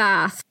in the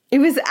bath. It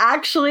was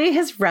actually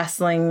his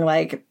wrestling,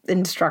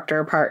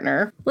 instructor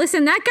partner.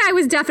 Listen, that guy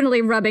was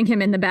definitely rubbing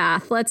him in the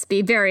bath. Let's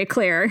be very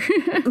clear.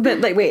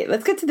 But, wait,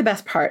 let's get to the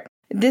best part.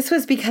 This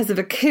was because of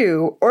a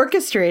coup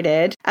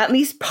orchestrated, at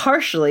least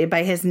partially,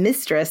 by his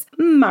mistress,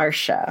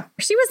 Marcia.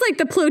 She was like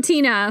the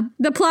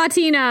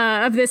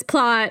Plotina of this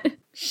plot.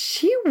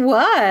 She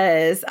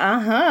was,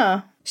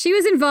 She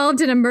was involved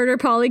in a murder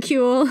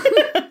polycule.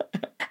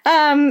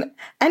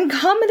 And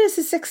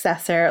Commodus'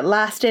 successor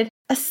lasted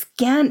a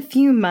scant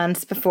few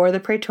months before the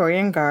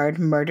Praetorian Guard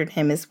murdered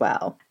him as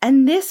well.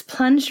 And this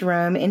plunged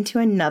Rome into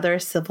another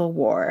civil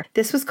war.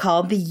 This was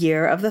called the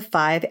Year of the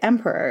Five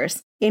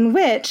Emperors, in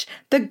which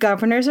the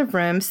governors of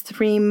Rome's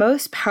 3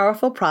 most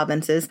powerful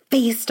provinces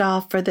faced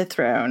off for the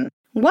throne.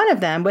 One of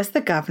them was the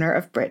governor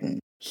of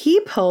Britain. He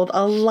pulled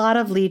a lot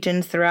of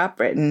legions throughout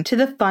Britain to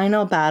the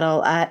final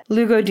battle at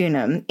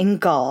Lugudunum in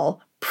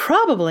Gaul.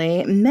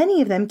 Probably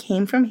many of them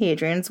came from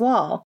Hadrian's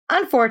Wall.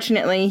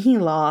 Unfortunately, he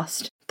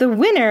lost. The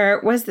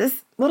winner was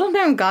this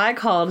little-known guy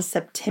called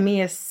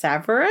Septimius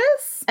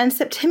Severus, and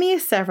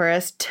Septimius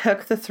Severus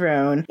took the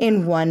throne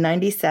in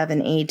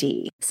 197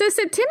 AD. So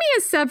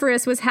Septimius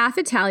Severus was half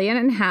Italian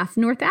and half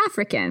North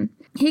African.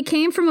 He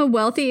came from a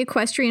wealthy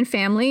equestrian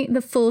family, the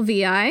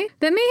Fulvii,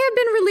 that may have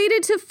been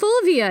related to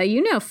Fulvia.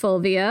 You know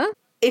Fulvia.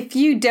 If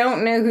you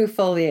don't know who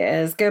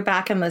Fulvia is, go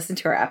back and listen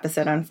to our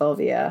episode on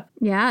Fulvia.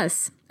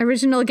 Yes,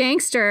 original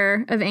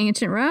gangster of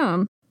ancient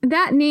Rome.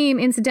 That name,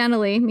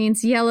 incidentally,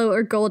 means yellow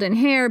or golden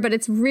hair, but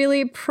it's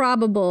really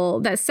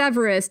probable that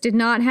Severus did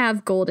not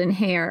have golden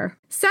hair.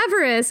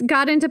 Severus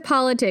got into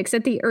politics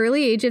at the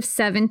early age of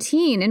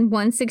 17 in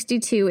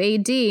 162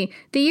 AD,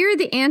 the year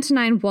the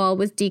Antonine Wall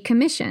was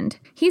decommissioned.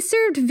 He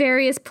served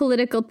various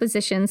political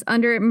positions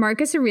under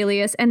Marcus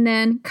Aurelius and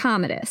then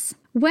Commodus.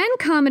 When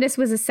Commodus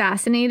was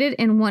assassinated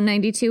in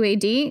 192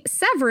 AD,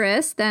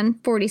 Severus, then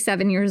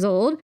 47 years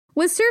old,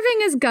 was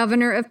serving as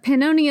governor of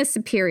Pannonia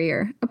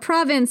Superior, a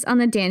province on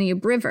the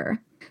Danube River.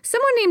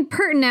 Someone named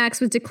Pertinax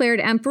was declared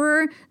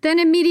emperor, then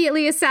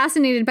immediately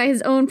assassinated by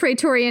his own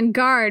Praetorian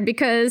Guard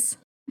because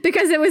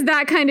it was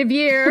that kind of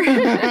year.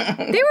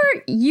 They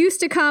were used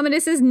to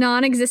Commodus's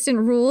non-existent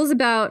rules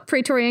about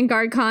Praetorian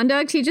Guard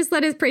conduct. He just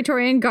let his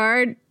Praetorian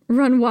Guard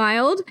run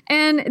wild,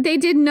 and they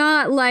did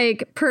not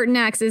like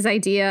Pertinax's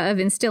idea of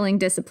instilling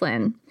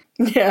discipline.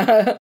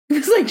 Yeah.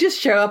 It's like, just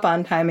show up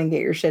on time and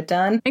get your shit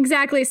done.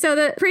 Exactly. So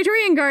the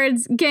Praetorian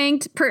Guards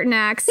ganked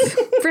Pertinax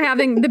for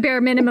having the bare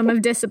minimum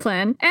of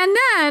discipline. And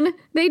then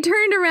they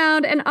turned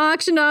around and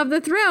auctioned off the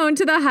throne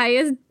to the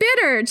highest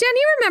bidder. Jen,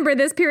 you remember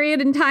this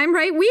period in time,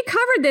 right? We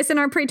covered this in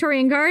our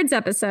Praetorian Guards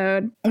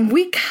episode.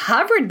 We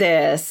covered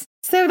this.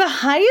 So the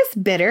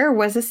highest bidder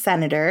was a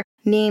senator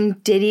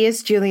named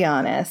Didius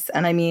Julianus.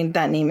 And I mean,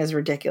 that name is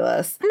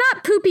ridiculous.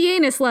 Not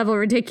Pupianus level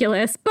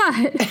ridiculous,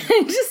 but...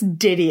 Just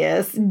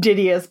Didius.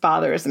 Didius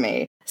bothers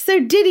me. So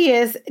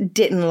Didius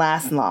didn't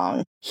last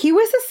long. He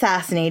was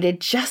assassinated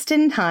just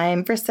in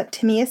time for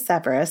Septimius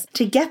Severus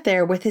to get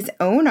there with his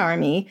own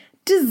army,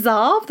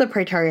 dissolve the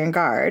Praetorian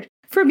Guard,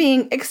 for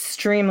being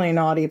extremely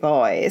naughty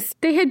boys.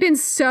 They had been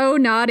so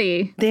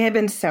naughty.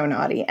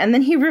 And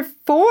then he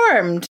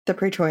reformed the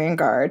Praetorian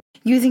Guard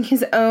using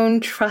his own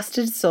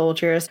trusted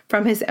soldiers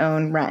from his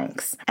own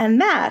ranks.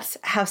 And that's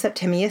how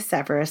Septimius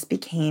Severus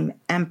became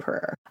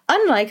emperor.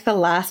 Unlike the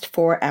last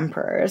 4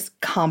 emperors,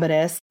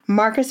 Commodus,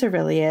 Marcus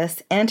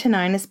Aurelius,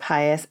 Antoninus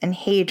Pius, and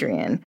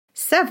Hadrian,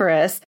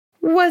 Severus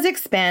was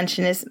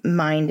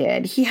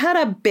expansionist-minded. He had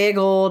a big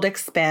old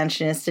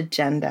expansionist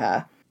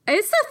agenda.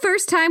 It's the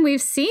first time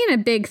we've seen a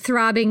big,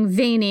 throbbing,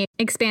 veiny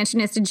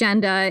expansionist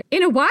agenda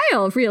in a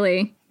while,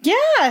 really.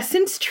 Yeah,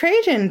 since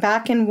Trajan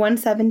back in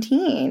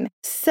 117.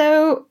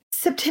 So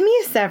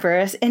Septimius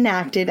Severus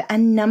enacted a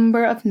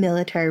number of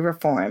military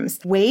reforms,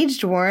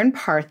 waged war in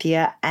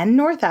Parthia and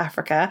North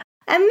Africa,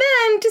 and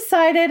then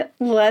decided,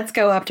 let's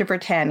go up to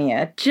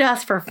Britannia,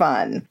 just for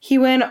fun. He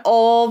went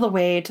all the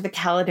way to the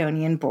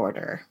Caledonian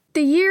border.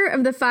 The year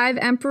of the 5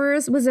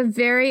 emperors was a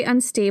very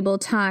unstable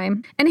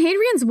time, and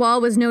Hadrian's wall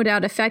was no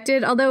doubt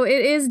affected, although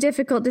it is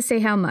difficult to say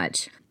how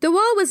much. The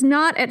wall was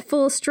not at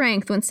full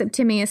strength when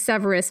Septimius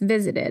Severus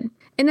visited.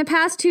 In the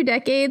past 2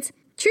 decades,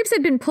 troops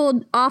had been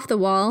pulled off the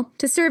wall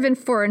to serve in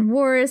foreign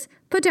wars,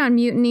 put down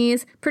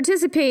mutinies,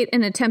 participate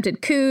in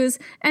attempted coups,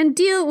 and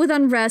deal with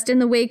unrest in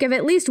the wake of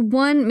at least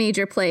one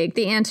major plague,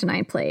 the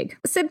Antonine Plague.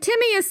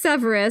 Septimius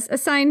Severus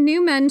assigned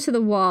new men to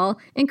the wall,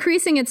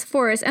 increasing its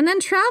force, and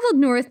then traveled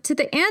north to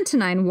the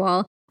Antonine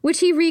Wall, which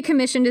he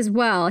recommissioned as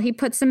well. He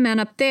put some men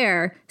up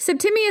there.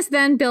 Septimius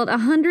then built a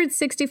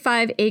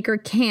 165-acre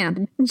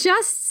camp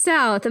just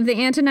south of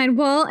the Antonine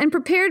Wall and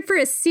prepared for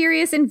a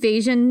serious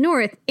invasion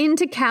north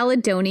into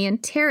Caledonian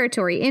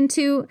territory,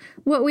 into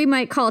what we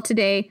might call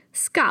today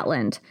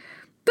Scotland.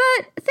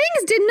 But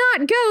things did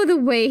not go the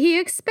way he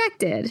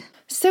expected.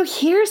 So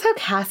here's how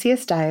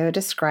Cassius Dio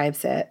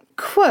describes it.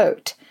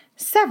 Quote,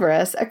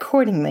 Severus,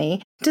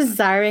 accordingly,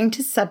 desiring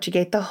to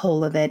subjugate the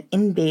whole of it,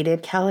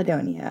 invaded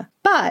Caledonia.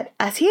 But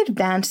as he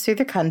advanced through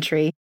the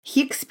country,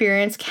 he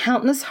experienced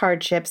countless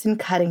hardships in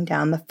cutting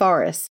down the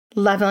forests,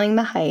 leveling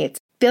the heights,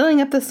 filling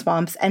up the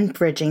swamps, and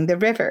bridging the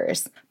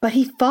rivers. But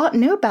he fought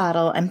no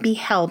battle and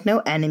beheld no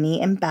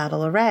enemy in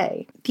battle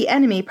array. The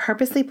enemy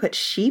purposely put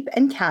sheep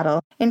and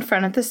cattle in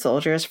front of the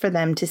soldiers for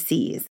them to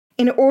seize,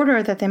 in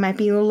order that they might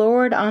be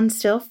lured on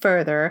still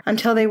further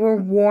until they were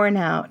worn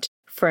out.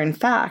 For in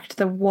fact,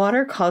 the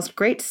water caused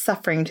great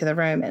suffering to the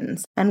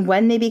Romans, and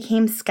when they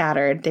became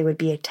scattered, they would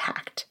be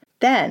attacked.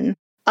 Then,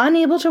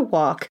 unable to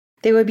walk,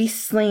 they would be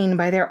slain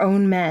by their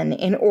own men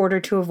in order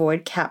to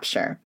avoid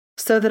capture,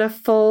 so that a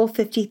full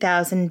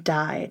 50,000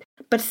 died.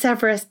 But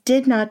Severus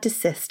did not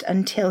desist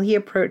until he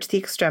approached the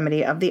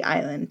extremity of the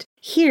island.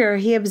 Here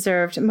he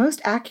observed most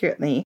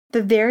accurately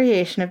the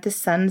variation of the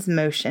sun's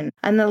motion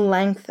and the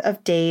length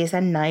of days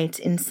and nights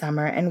in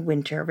summer and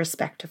winter,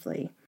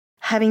 respectively.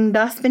 Having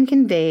thus been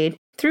conveyed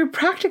through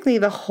practically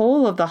the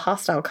whole of the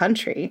hostile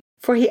country,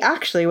 for he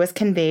actually was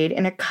conveyed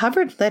in a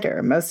covered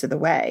litter most of the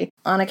way,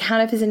 on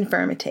account of his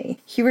infirmity,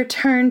 he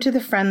returned to the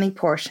friendly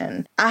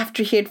portion,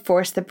 after he had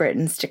forced the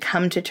Britons to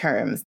come to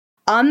terms,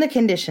 on the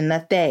condition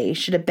that they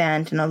should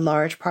abandon a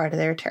large part of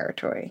their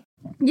territory.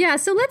 Yeah,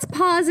 so let's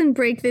pause and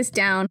break this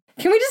down.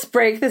 Can we just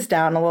break this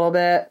down a little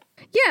bit?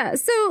 Yeah,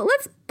 so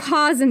let's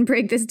pause and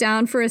break this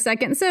down for a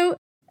second. So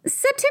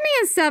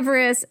Septimius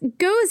Severus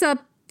goes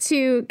up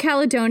to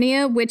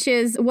Caledonia, which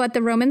is what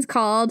the Romans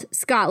called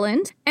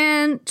Scotland,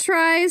 and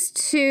tries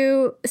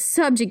to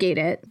subjugate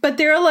it. But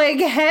they're like,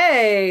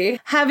 hey,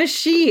 have a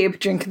sheep,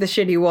 drink the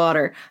shitty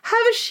water.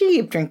 Have a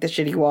sheep, drink the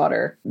shitty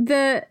water.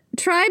 The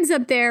tribes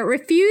up there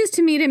refused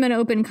to meet him in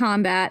open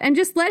combat and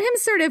just let him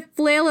sort of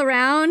flail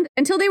around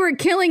until they were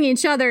killing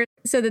each other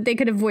so that they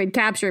could avoid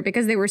capture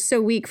because they were so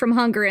weak from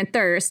hunger and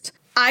thirst.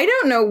 I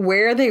don't know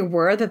where they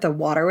were that the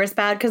water was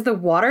bad, because the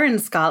water in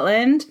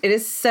Scotland, it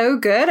is so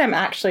good. I'm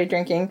actually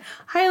drinking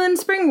Highland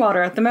spring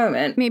water at the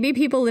moment. Maybe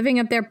people living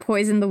up there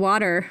poisoned the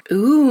water.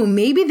 Ooh,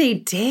 maybe they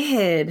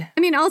did.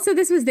 I mean, also,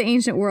 this was the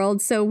ancient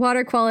world, so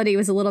water quality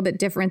was a little bit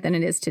different than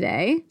it is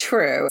today.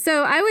 True.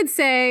 So I would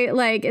say,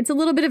 like, it's a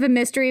little bit of a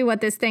mystery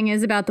what this thing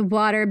is about the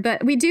water,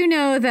 but we do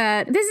know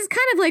that this is kind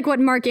of like what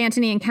Mark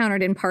Antony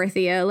encountered in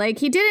Parthia. Like,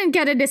 he didn't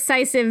get a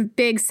decisive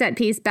big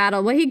set-piece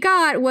battle. What he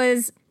got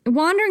was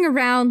wandering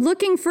around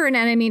looking for an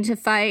enemy to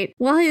fight.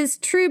 While his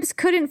troops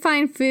couldn't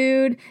find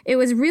food, it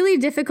was really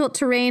difficult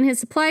terrain. His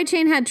supply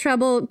chain had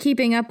trouble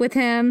keeping up with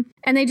him,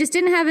 and they just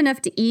didn't have enough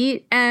to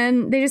eat,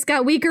 and they just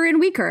got weaker and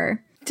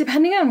weaker.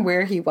 Depending on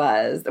where he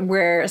was,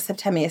 where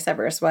Septimius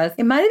Severus was,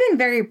 it might have been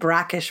very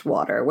brackish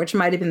water, which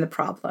might have been the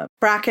problem.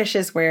 Brackish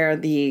is where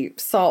the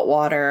salt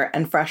water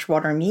and fresh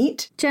water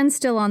meet. Jen's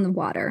still on the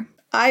water.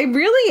 I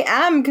really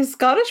am, because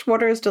Scottish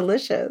water is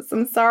delicious.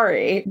 I'm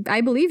sorry.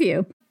 I believe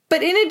you.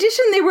 But in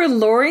addition, they were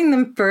luring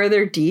them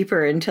further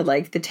deeper into,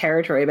 like, the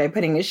territory by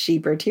putting a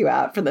sheep or two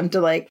out for them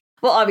to, like,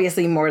 well,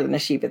 obviously more than a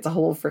sheep. It's a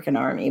whole freaking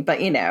army.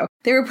 But, you know,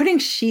 they were putting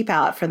sheep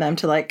out for them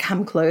to, like,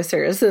 come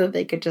closer so that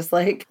they could just,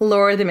 like,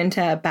 lure them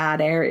into a bad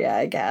area,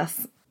 I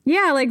guess.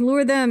 Yeah, like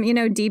lure them, you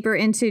know, deeper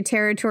into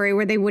territory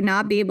where they would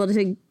not be able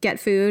to get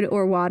food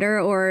or water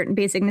or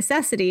basic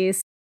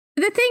necessities.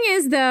 The thing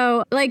is,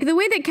 though, like the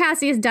way that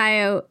Cassius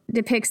Dio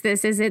depicts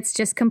this is it's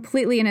just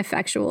completely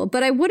ineffectual.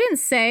 But I wouldn't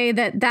say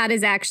that that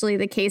is actually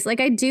the case. Like,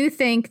 I do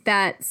think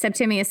that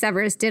Septimius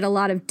Severus did a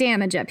lot of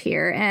damage up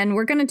here, and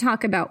we're going to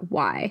talk about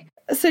why.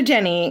 So,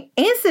 Jenny,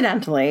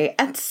 incidentally,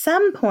 at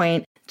some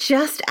point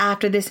just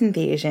after this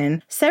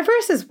invasion,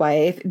 Severus's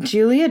wife,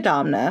 Julia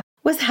Domna,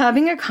 was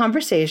having a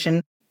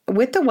conversation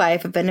with the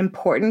wife of an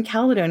important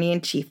Caledonian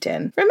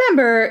chieftain.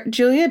 Remember,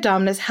 Julia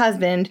Domna's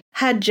husband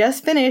had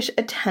just finished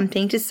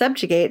attempting to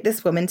subjugate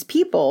this woman's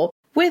people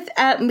with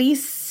at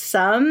least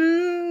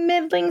some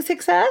middling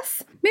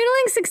success.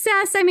 Middling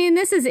success, I mean,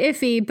 this is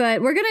iffy,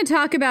 but we're going to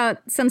talk about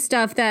some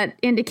stuff that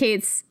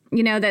indicates,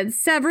 you know, that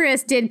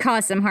Severus did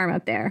cause some harm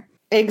up there.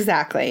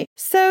 Exactly.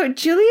 So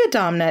Julia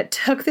Domna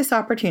took this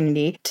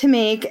opportunity to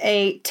make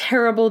a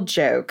terrible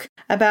joke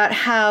about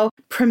how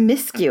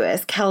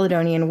promiscuous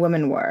Caledonian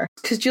women were.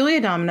 Because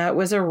Julia Domna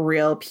was a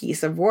real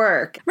piece of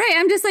work. Right.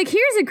 I'm just like,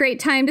 here's a great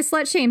time to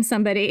slut shame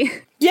somebody.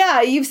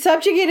 Yeah, you've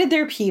subjugated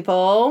their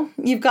people.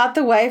 You've got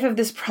the wife of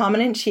this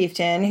prominent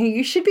chieftain who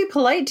you should be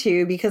polite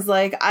to because,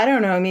 like, I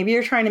don't know, maybe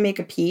you're trying to make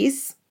a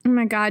peace. Oh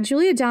my God,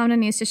 Julia Domna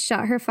needs to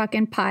shut her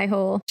fucking pie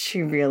hole.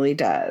 She really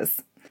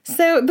does.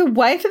 So the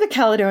wife of the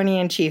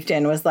Caledonian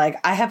chieftain was like,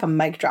 I have a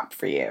mic drop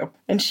for you.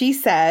 And she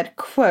said,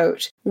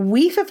 quote,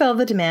 "We fulfill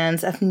the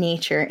demands of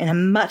nature in a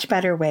much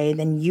better way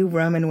than you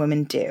Roman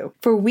women do,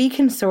 for we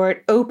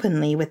consort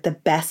openly with the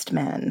best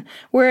men,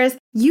 whereas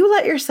you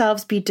let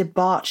yourselves be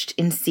debauched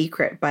in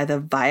secret by the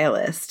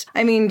vilest."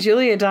 I mean,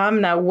 Julia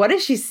Domna, what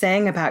is she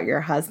saying about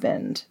your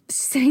husband? She's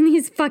saying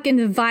he's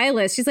fucking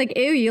vilest. She's like,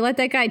 ew, you let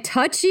that guy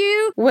touch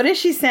you? What is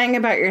she saying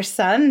about your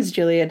sons,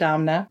 Julia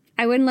Domna?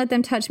 I wouldn't let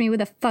them touch me with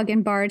a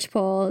fucking barge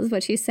pole, is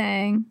what she's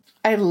saying.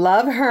 I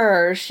love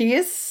her. She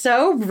is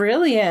so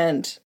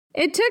brilliant.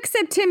 It took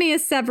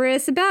Septimius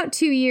Severus about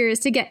 2 years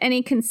to get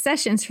any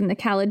concessions from the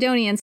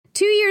Caledonians.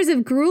 2 years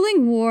of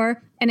grueling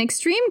war and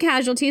extreme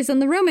casualties on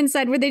the Roman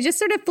side where they just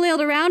sort of flailed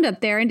around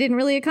up there and didn't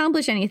really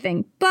accomplish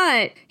anything.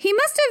 But he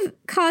must have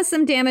caused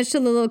some damage to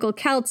the local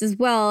Celts as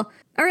well.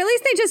 Or at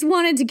least they just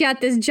wanted to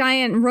get this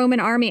giant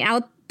Roman army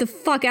out the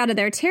fuck out of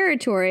their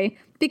territory.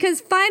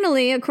 Because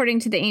finally, according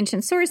to the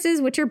ancient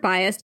sources, which are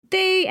biased,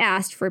 they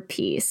asked for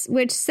peace,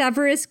 which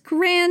Severus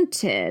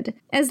granted,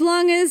 as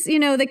long as, you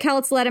know, the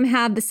Celts let him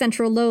have the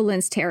central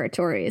lowlands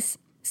territories.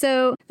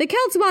 So the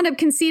Celts wound up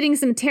conceding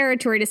some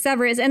territory to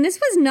Severus, and this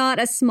was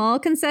not a small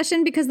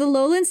concession because the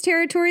lowlands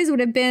territories would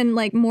have been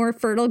like more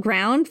fertile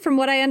ground from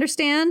what I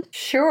understand.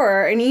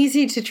 Sure, and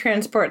easy to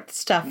transport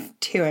stuff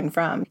to and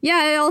from.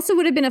 Yeah, it also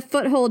would have been a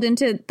foothold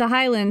into the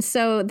highlands,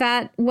 so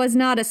that was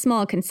not a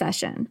small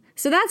concession.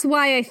 So that's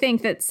why I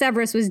think that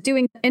Severus was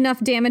doing enough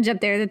damage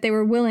up there that they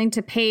were willing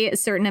to pay a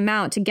certain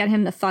amount to get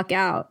him the fuck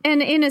out.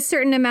 And in a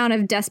certain amount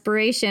of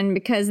desperation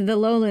because the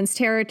lowlands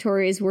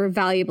territories were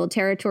valuable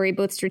territory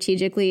both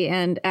strategically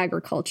and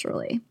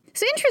agriculturally.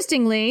 So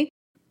interestingly,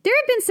 there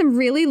have been some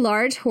really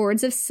large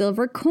hoards of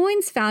silver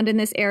coins found in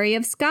this area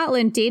of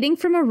Scotland dating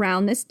from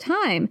around this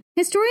time.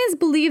 Historians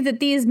believe that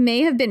these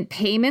may have been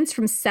payments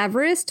from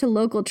Severus to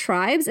local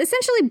tribes,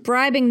 essentially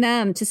bribing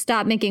them to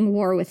stop making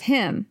war with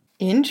him.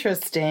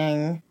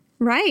 Interesting.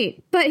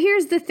 Right. But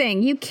here's the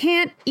thing. You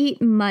can't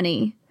eat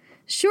money.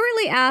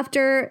 Shortly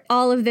after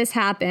all of this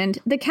happened,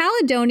 the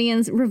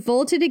Caledonians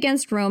revolted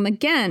against Rome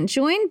again,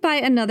 joined by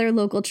another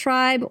local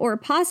tribe or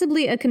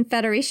possibly a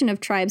confederation of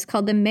tribes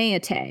called the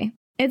Maetae.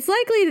 It's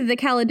likely that the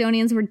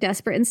Caledonians were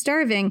desperate and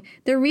starving,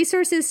 their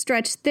resources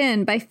stretched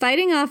thin by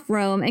fighting off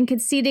Rome and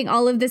conceding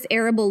all of this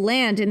arable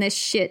land in this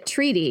shit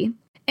treaty.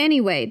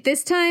 Anyway,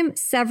 this time,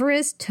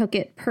 Severus took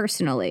it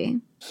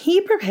personally.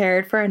 He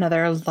prepared for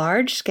another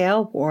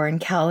large-scale war in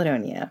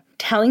Caledonia,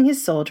 telling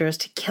his soldiers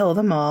to kill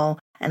them all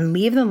and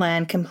leave the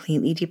land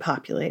completely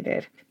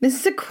depopulated. This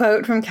is a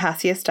quote from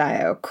Cassius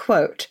Dio,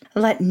 quote,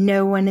 "Let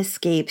no one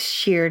escape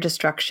sheer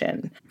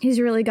destruction."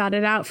 He's really got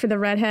it out for the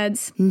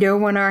redheads. "No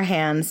one our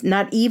hands,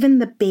 not even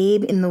the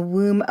babe in the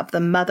womb of the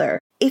mother.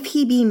 If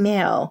he be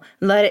male,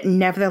 let it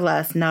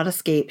nevertheless not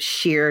escape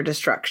sheer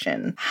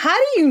destruction." How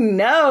do you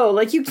know?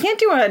 Like, you can't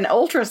do an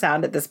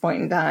ultrasound at this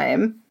point in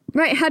time.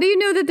 Right, how do you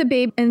know that the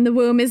babe in the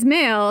womb is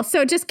male?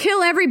 So just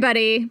kill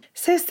everybody.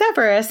 So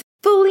Severus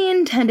fully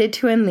intended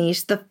to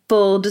unleash the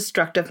full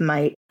destructive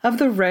might of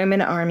the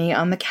Roman army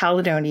on the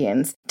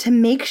Caledonians to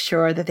make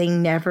sure that they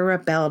never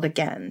rebelled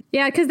again.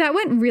 Yeah, because that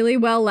went really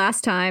well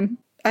last time.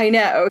 I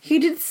know. He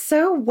did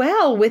so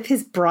well with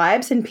his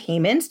bribes and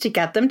payments to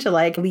get them to,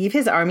 like, leave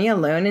his army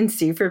alone and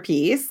sue for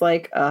peace.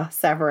 Like,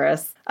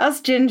 Severus. Us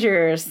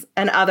gingers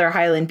and other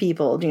Highland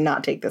people do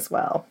not take this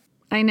well.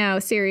 I know,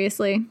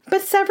 seriously.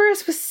 But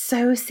Severus was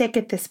so sick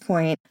at this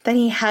point that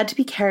he had to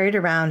be carried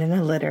around in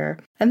a litter,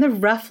 and the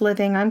rough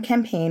living on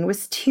campaign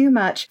was too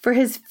much for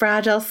his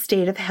fragile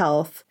state of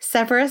health.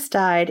 Severus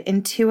died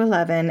in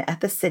 211 at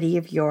the city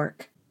of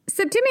York.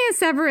 Septimius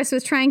Severus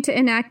was trying to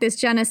enact this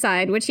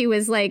genocide, which he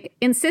was,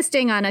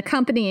 insisting on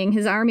accompanying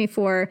his army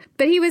for,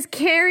 but he was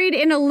carried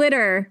in a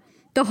litter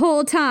the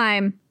whole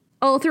time,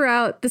 all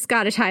throughout the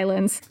Scottish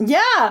Highlands.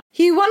 Yeah,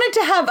 he wanted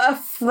to have a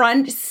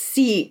front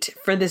seat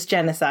for this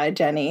genocide,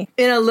 Jenny,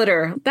 in a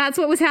litter. That's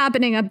what was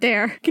happening up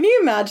there. Can you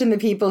imagine the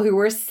people who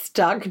were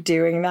stuck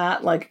doing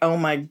that? Oh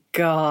my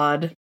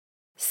God.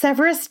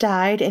 Severus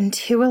died in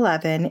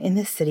 211 in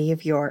the city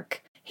of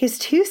York. His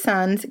two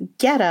sons,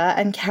 Geta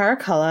and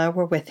Caracalla,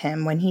 were with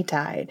him when he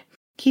died.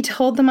 He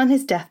told them on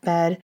his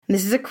deathbed, and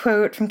this is a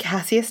quote from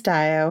Cassius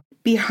Dio,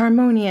 "Be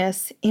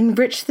harmonious,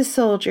 enrich the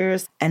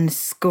soldiers, and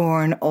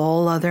scorn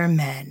all other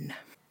men."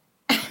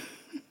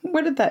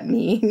 What did that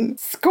mean?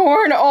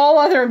 Scorn all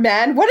other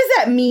men? What does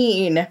that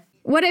mean?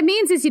 What it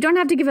means is you don't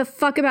have to give a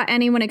fuck about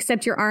anyone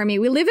except your army.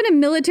 We live in a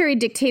military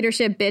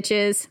dictatorship,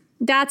 bitches.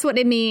 That's what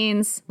it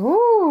means.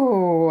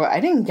 Ooh,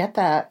 I didn't get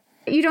that.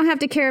 You don't have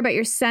to care about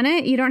your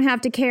Senate. You don't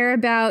have to care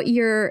about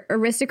your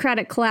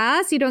aristocratic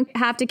class. You don't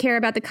have to care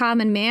about the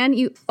common man.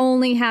 You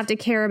only have to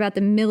care about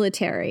the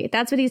military.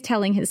 That's what he's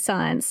telling his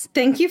sons.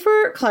 Thank you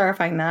for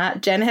clarifying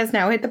that. Jen has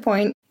now hit the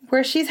point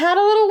where she's had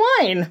a little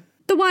wine.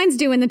 The wine's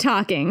doing the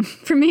talking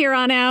from here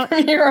on out.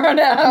 From here on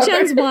out.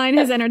 Jen's wine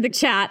has entered the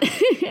chat.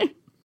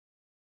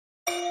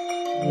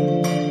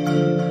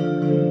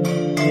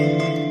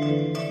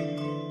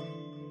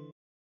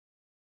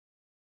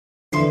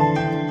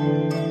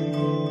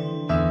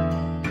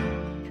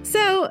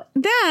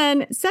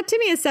 Then,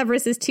 Septimius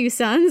Severus's two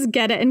sons,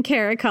 Geta and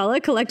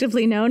Caracalla,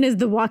 collectively known as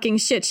the Walking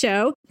Shit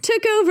Show,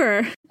 took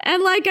over.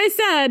 And like I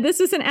said, this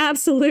was an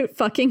absolute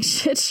fucking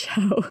shit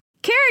show.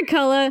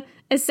 Caracalla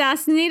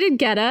assassinated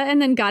Geta and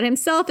then got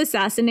himself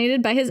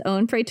assassinated by his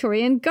own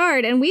Praetorian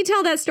Guard. And we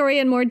tell that story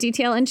in more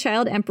detail in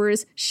Child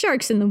Emperor's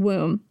Sharks in the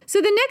Womb.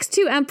 So the next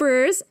two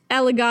emperors,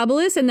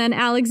 Elagabalus and then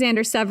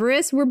Alexander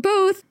Severus, were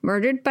both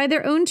murdered by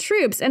their own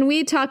troops. And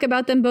we talk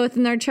about them both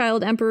in our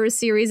Child Emperors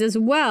series as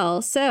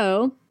well.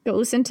 So go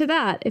listen to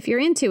that if you're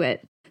into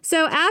it.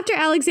 So after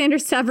Alexander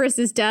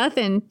Severus's death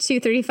in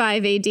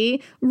 235 AD,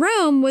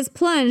 Rome was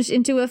plunged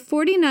into a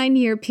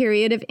 49-year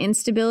period of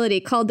instability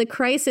called the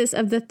Crisis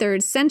of the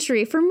 3rd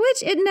Century, from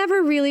which it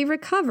never really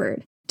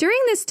recovered. During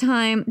this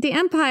time, the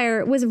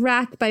empire was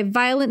racked by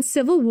violent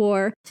civil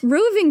war,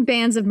 roving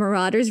bands of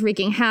marauders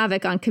wreaking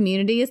havoc on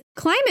communities,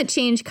 climate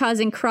change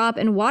causing crop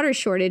and water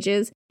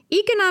shortages,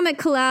 economic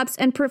collapse,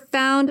 and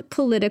profound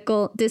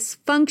political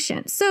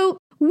dysfunction. So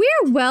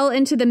we're well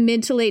into the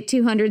mid to late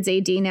 200s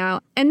AD now,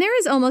 and there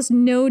is almost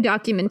no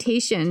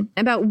documentation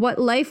about what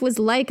life was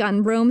like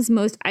on Rome's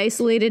most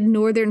isolated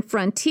northern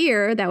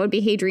frontier, that would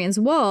be Hadrian's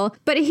Wall,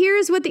 but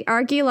here's what the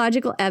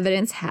archaeological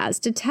evidence has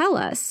to tell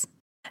us.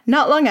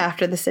 Not long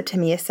after the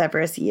Septimius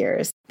Severus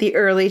years, the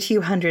early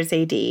 200s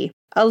AD,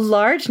 a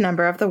large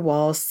number of the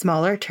wall's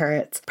smaller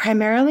turrets,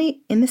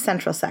 primarily in the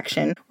central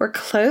section, were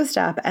closed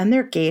up and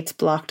their gates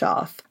blocked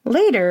off.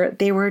 Later,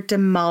 they were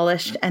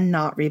demolished and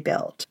not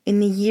rebuilt. In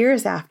the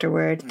years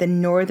afterward, the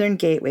northern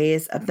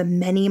gateways of the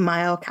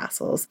many-mile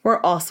castles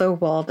were also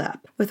walled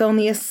up, with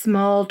only a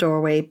small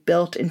doorway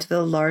built into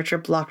the larger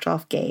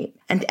blocked-off gate,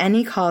 and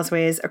any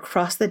causeways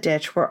across the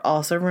ditch were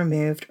also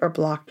removed or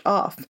blocked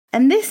off.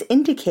 And this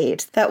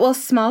indicates that while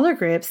smaller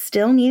groups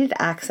still needed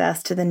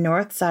access to the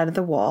north side of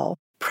the wall,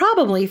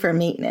 probably for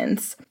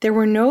maintenance, there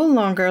were no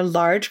longer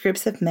large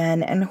groups of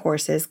men and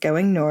horses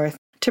going north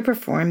to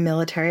perform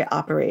military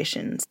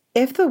operations.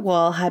 If the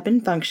wall had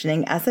been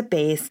functioning as a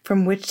base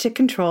from which to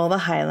control the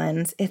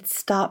highlands, it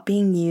stopped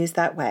being used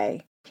that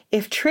way.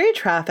 If trade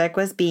traffic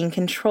was being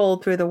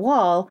controlled through the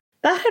wall,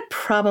 that had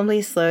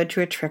probably slowed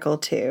to a trickle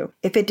too,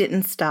 if it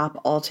didn't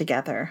stop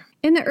altogether.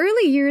 In the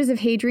early years of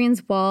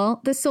Hadrian's Wall,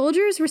 the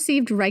soldiers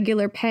received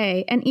regular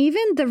pay, and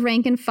even the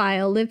rank and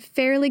file lived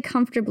fairly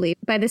comfortably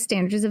by the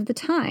standards of the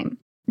time.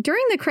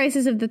 During the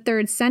crisis of the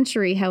 3rd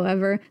century,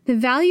 however, the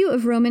value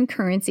of Roman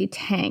currency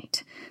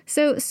tanked,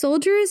 so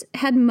soldiers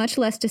had much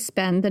less to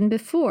spend than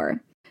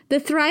before. The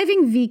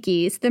thriving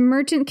vicis, the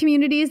merchant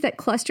communities that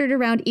clustered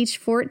around each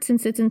fort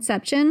since its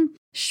inception,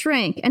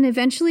 shrank and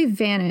eventually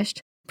vanished,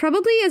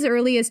 probably as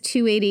early as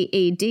 280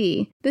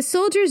 AD. The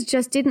soldiers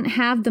just didn't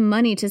have the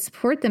money to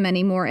support them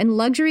anymore, and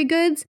luxury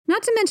goods,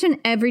 not to mention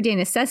everyday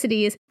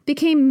necessities,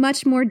 became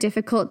much more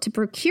difficult to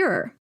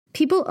procure.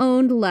 People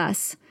owned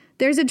less.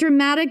 There's a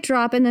dramatic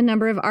drop in the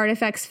number of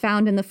artifacts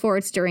found in the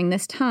forts during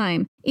this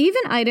time.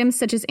 Even items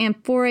such as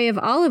amphorae of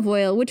olive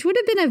oil, which would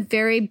have been a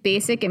very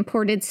basic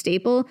imported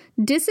staple,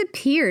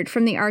 disappeared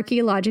from the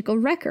archaeological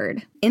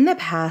record. In the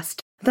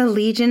past, the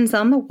legions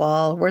on the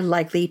wall were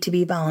likely to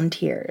be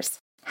volunteers.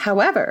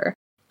 However,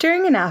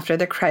 during and after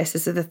the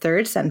crisis of the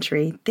 3rd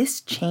century, this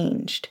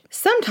changed.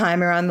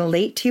 Sometime around the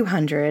late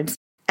 200s,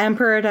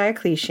 Emperor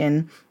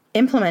Diocletian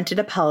implemented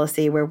a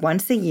policy where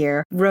once a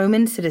year,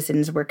 Roman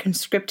citizens were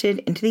conscripted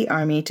into the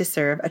army to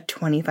serve a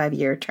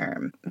 25-year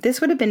term.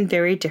 This would have been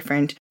very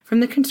different from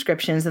the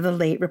conscriptions of the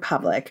late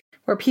Republic,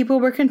 where people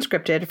were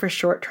conscripted for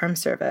short-term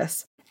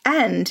service.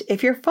 And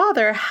if your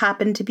father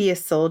happened to be a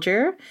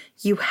soldier,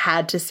 you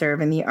had to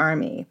serve in the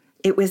army.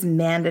 It was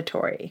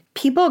mandatory.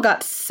 People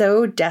got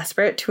so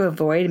desperate to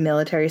avoid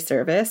military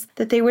service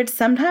that they would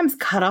sometimes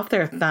cut off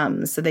their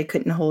thumbs so they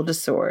couldn't hold a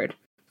sword.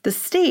 The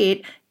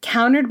state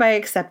countered by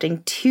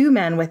accepting 2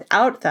 men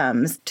without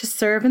thumbs to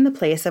serve in the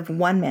place of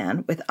 1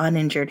 man with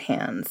uninjured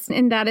hands.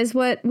 And that is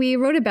what we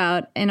wrote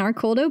about in our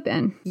cold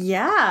open.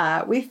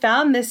 Yeah, we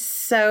found this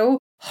so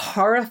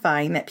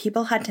horrifying that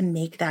people had to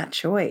make that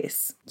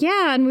choice.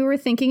 Yeah, and we were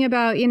thinking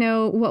about,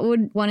 what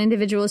would one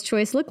individual's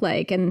choice look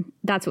like? And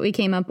that's what we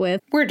came up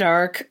with. We're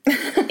dark. In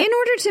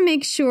order to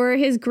make sure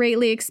his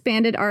greatly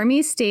expanded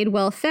army stayed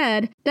well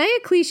fed,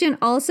 Diocletian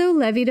also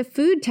levied a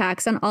food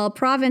tax on all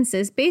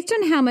provinces based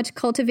on how much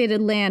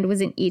cultivated land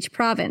was in each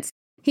province.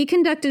 He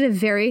conducted a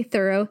very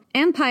thorough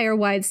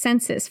empire-wide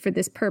census for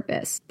this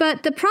purpose.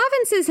 But the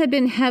provinces had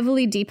been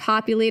heavily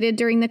depopulated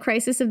during the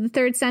crisis of the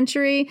 3rd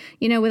century,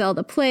 with all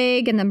the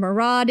plague and the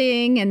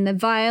marauding and the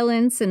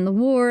violence and the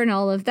war and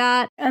all of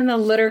that. And the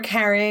litter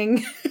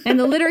carrying. And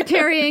the litter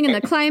carrying and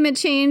the climate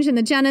change and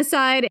the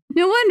genocide.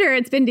 No wonder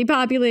it's been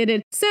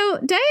depopulated. So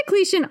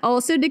Diocletian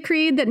also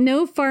decreed that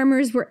no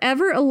farmers were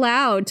ever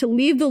allowed to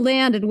leave the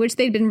land in which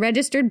they'd been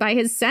registered by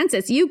his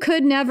census. You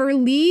could never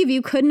leave.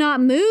 You could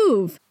not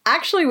move.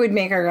 Actually would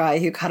make our guy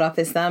who cut off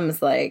his thumbs,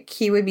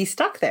 he would be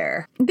stuck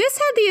there. This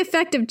had the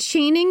effect of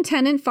chaining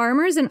tenant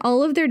farmers and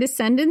all of their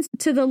descendants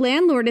to the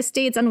landlord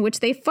estates on which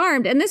they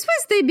farmed. And this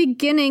was the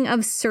beginning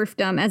of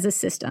serfdom as a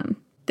system.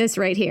 This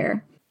right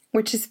here.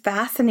 Which is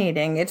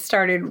fascinating. It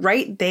started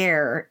right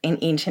there in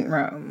ancient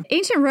Rome.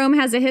 Ancient Rome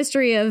has a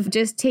history of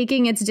just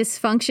taking its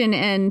dysfunction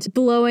and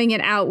blowing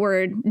it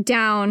outward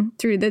down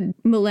through the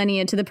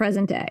millennia to the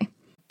present day.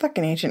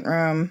 Fucking ancient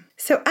Rome.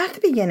 So at the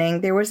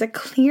beginning, there was a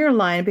clear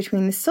line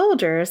between the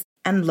soldiers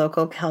and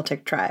local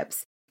Celtic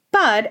tribes.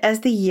 But as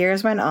the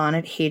years went on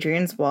at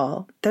Hadrian's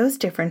Wall, those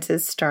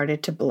differences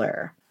started to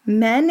blur.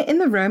 Men in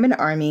the Roman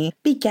army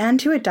began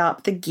to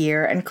adopt the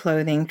gear and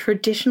clothing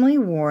traditionally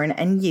worn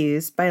and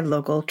used by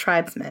local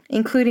tribesmen,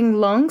 including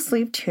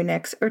long-sleeved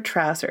tunics or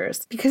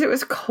trousers, because it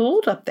was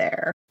cold up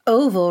there,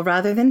 oval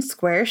rather than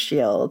square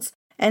shields,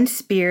 and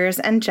spears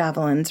and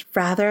javelins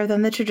rather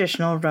than the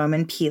traditional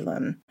Roman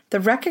pilum. The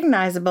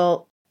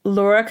recognizable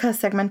lorica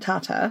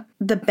segmentata,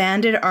 the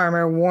banded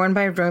armor worn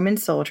by Roman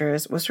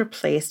soldiers, was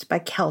replaced by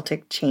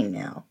Celtic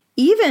chainmail.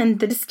 Even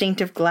the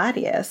distinctive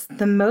gladius,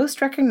 the most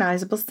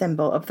recognizable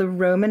symbol of the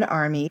Roman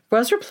army,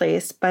 was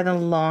replaced by the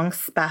long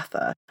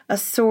spatha, a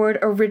sword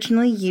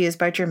originally used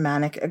by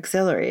Germanic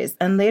auxiliaries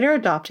and later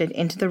adopted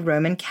into the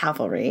Roman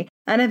cavalry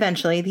and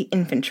eventually the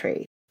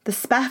infantry. The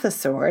spatha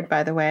sword,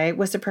 by the way,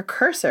 was a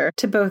precursor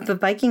to both the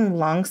Viking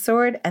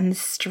longsword and the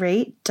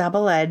straight,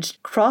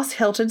 double-edged,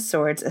 cross-hilted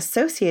swords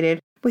associated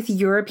with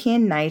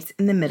European knights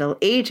in the Middle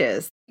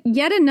Ages.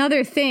 Yet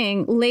another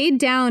thing laid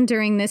down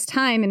during this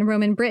time in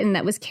Roman Britain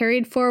that was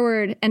carried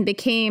forward and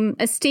became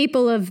a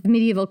staple of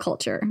medieval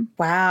culture.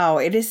 Wow,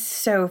 it is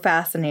so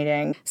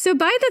fascinating. So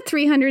by the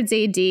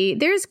 300s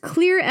AD, there's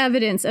clear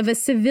evidence of a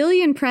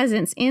civilian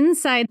presence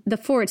inside the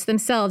forts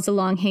themselves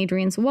along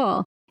Hadrian's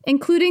Wall,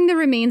 including the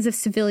remains of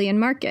civilian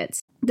markets.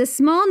 The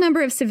small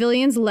number of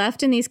civilians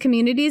left in these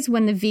communities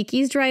when the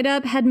Vikis dried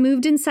up had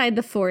moved inside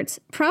the forts,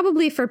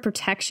 probably for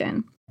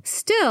protection.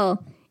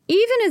 Still,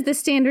 even as the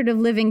standard of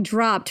living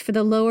dropped for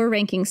the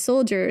lower-ranking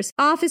soldiers,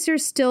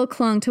 officers still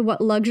clung to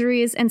what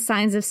luxuries and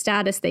signs of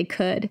status they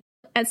could.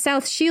 At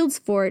South Shields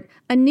Fort,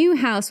 a new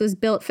house was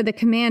built for the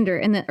commander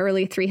in the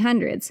early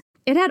 300s.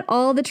 It had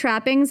all the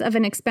trappings of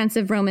an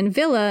expensive Roman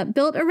villa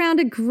built around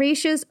a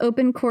gracious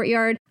open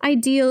courtyard,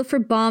 ideal for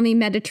balmy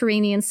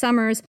Mediterranean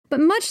summers, but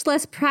much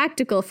less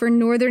practical for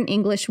northern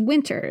English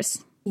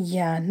winters.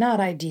 Yeah, not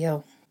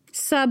ideal.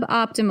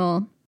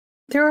 Suboptimal.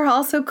 There are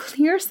also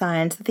clear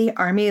signs that the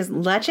army's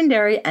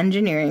legendary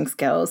engineering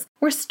skills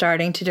were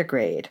starting to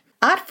degrade.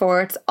 At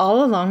forts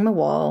all along the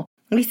wall,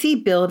 we see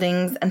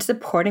buildings and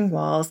supporting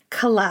walls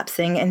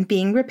collapsing and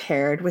being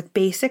repaired with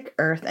basic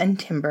earth and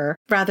timber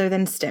rather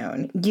than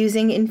stone,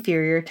 using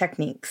inferior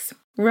techniques.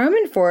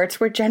 Roman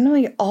forts were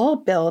generally all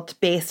built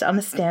based on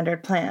a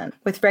standard plan,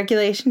 with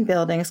regulation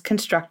buildings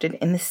constructed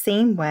in the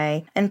same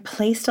way and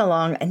placed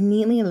along a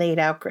neatly laid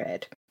out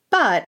grid.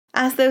 But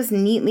as those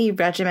neatly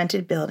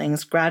regimented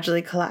buildings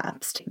gradually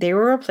collapsed, they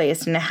were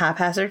replaced in a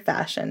haphazard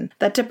fashion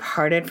that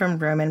departed from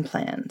Roman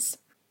plans.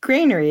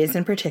 Granaries,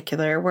 in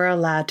particular, were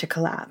allowed to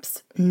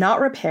collapse,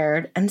 not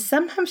repaired, and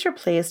sometimes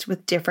replaced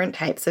with different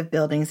types of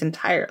buildings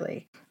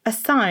entirely, a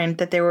sign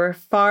that there were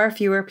far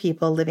fewer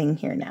people living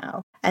here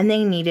now, and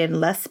they needed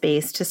less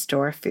space to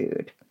store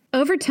food.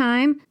 Over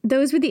time,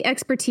 those with the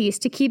expertise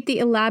to keep the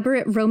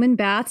elaborate Roman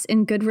baths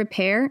in good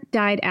repair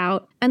died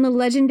out, and the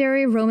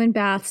legendary Roman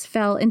baths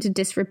fell into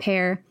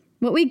disrepair.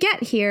 What we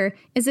get here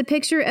is a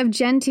picture of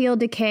genteel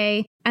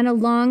decay and a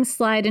long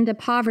slide into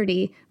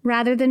poverty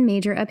rather than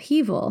major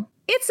upheaval.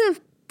 It's a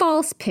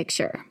false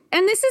picture.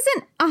 And this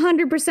isn't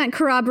 100%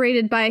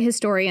 corroborated by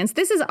historians.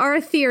 This is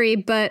our theory,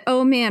 but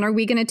oh man, are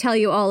we going to tell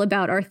you all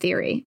about our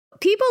theory.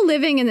 People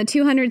living in the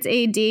 200s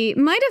AD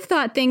might have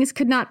thought things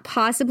could not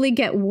possibly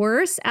get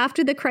worse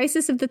after the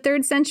crisis of the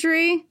 3rd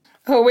century.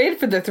 Oh, wait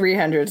for the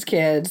 300s,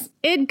 kids.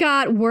 It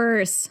got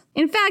worse.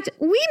 In fact,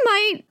 we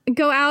might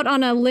go out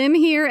on a limb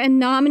here and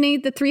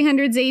nominate the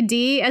 300s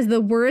AD as the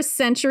worst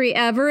century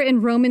ever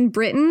in Roman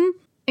Britain,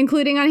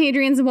 including on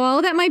Hadrian's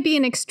Wall. That might be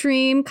an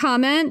extreme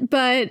comment,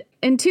 but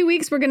in 2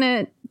 weeks, we're going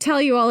to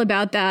tell you all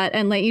about that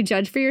and let you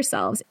judge for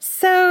yourselves.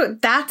 So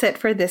that's it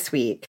for this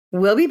week.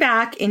 We'll be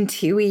back in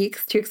 2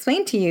 weeks to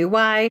explain to you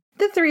why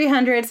the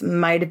 300s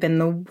might have been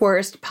the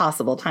worst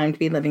possible time to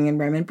be living in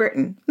Roman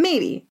Britain.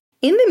 Maybe.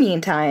 In the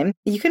meantime,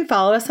 you can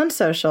follow us on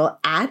social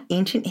at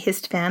Ancient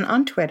Hist Fan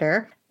on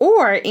Twitter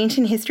or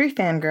Ancient History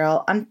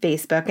Fangirl on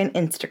Facebook and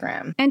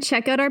Instagram. And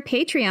check out our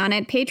Patreon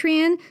at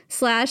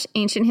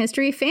Patreon/Ancient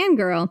History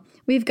Fangirl.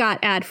 We've got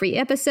ad-free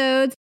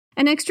episodes,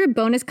 and extra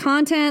bonus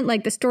content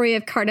like the story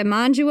of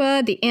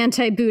Cartimandua, the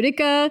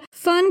Anti-Boudica,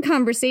 fun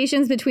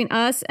conversations between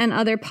us and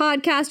other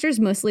podcasters,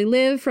 mostly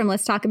Liv from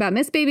Let's Talk About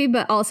Miss Baby,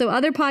 but also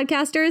other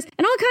podcasters,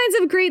 and all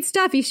kinds of great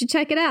stuff. You should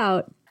check it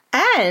out.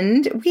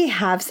 And we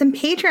have some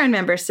Patreon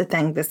members to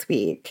thank this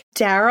week.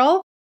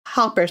 Daryl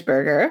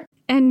Hoppersberger.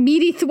 And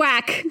Meaty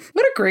Thwack.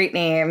 What a great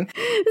name.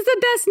 It's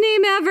the best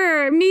name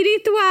ever. Meaty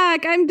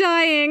Thwack. I'm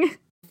dying.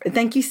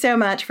 Thank you so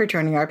much for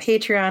joining our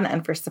Patreon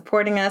and for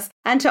supporting us.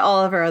 And to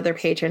all of our other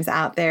patrons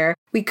out there,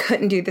 we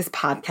couldn't do this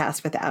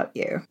podcast without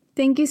you.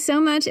 Thank you so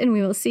much, and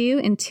we will see you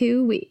in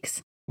 2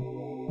 weeks.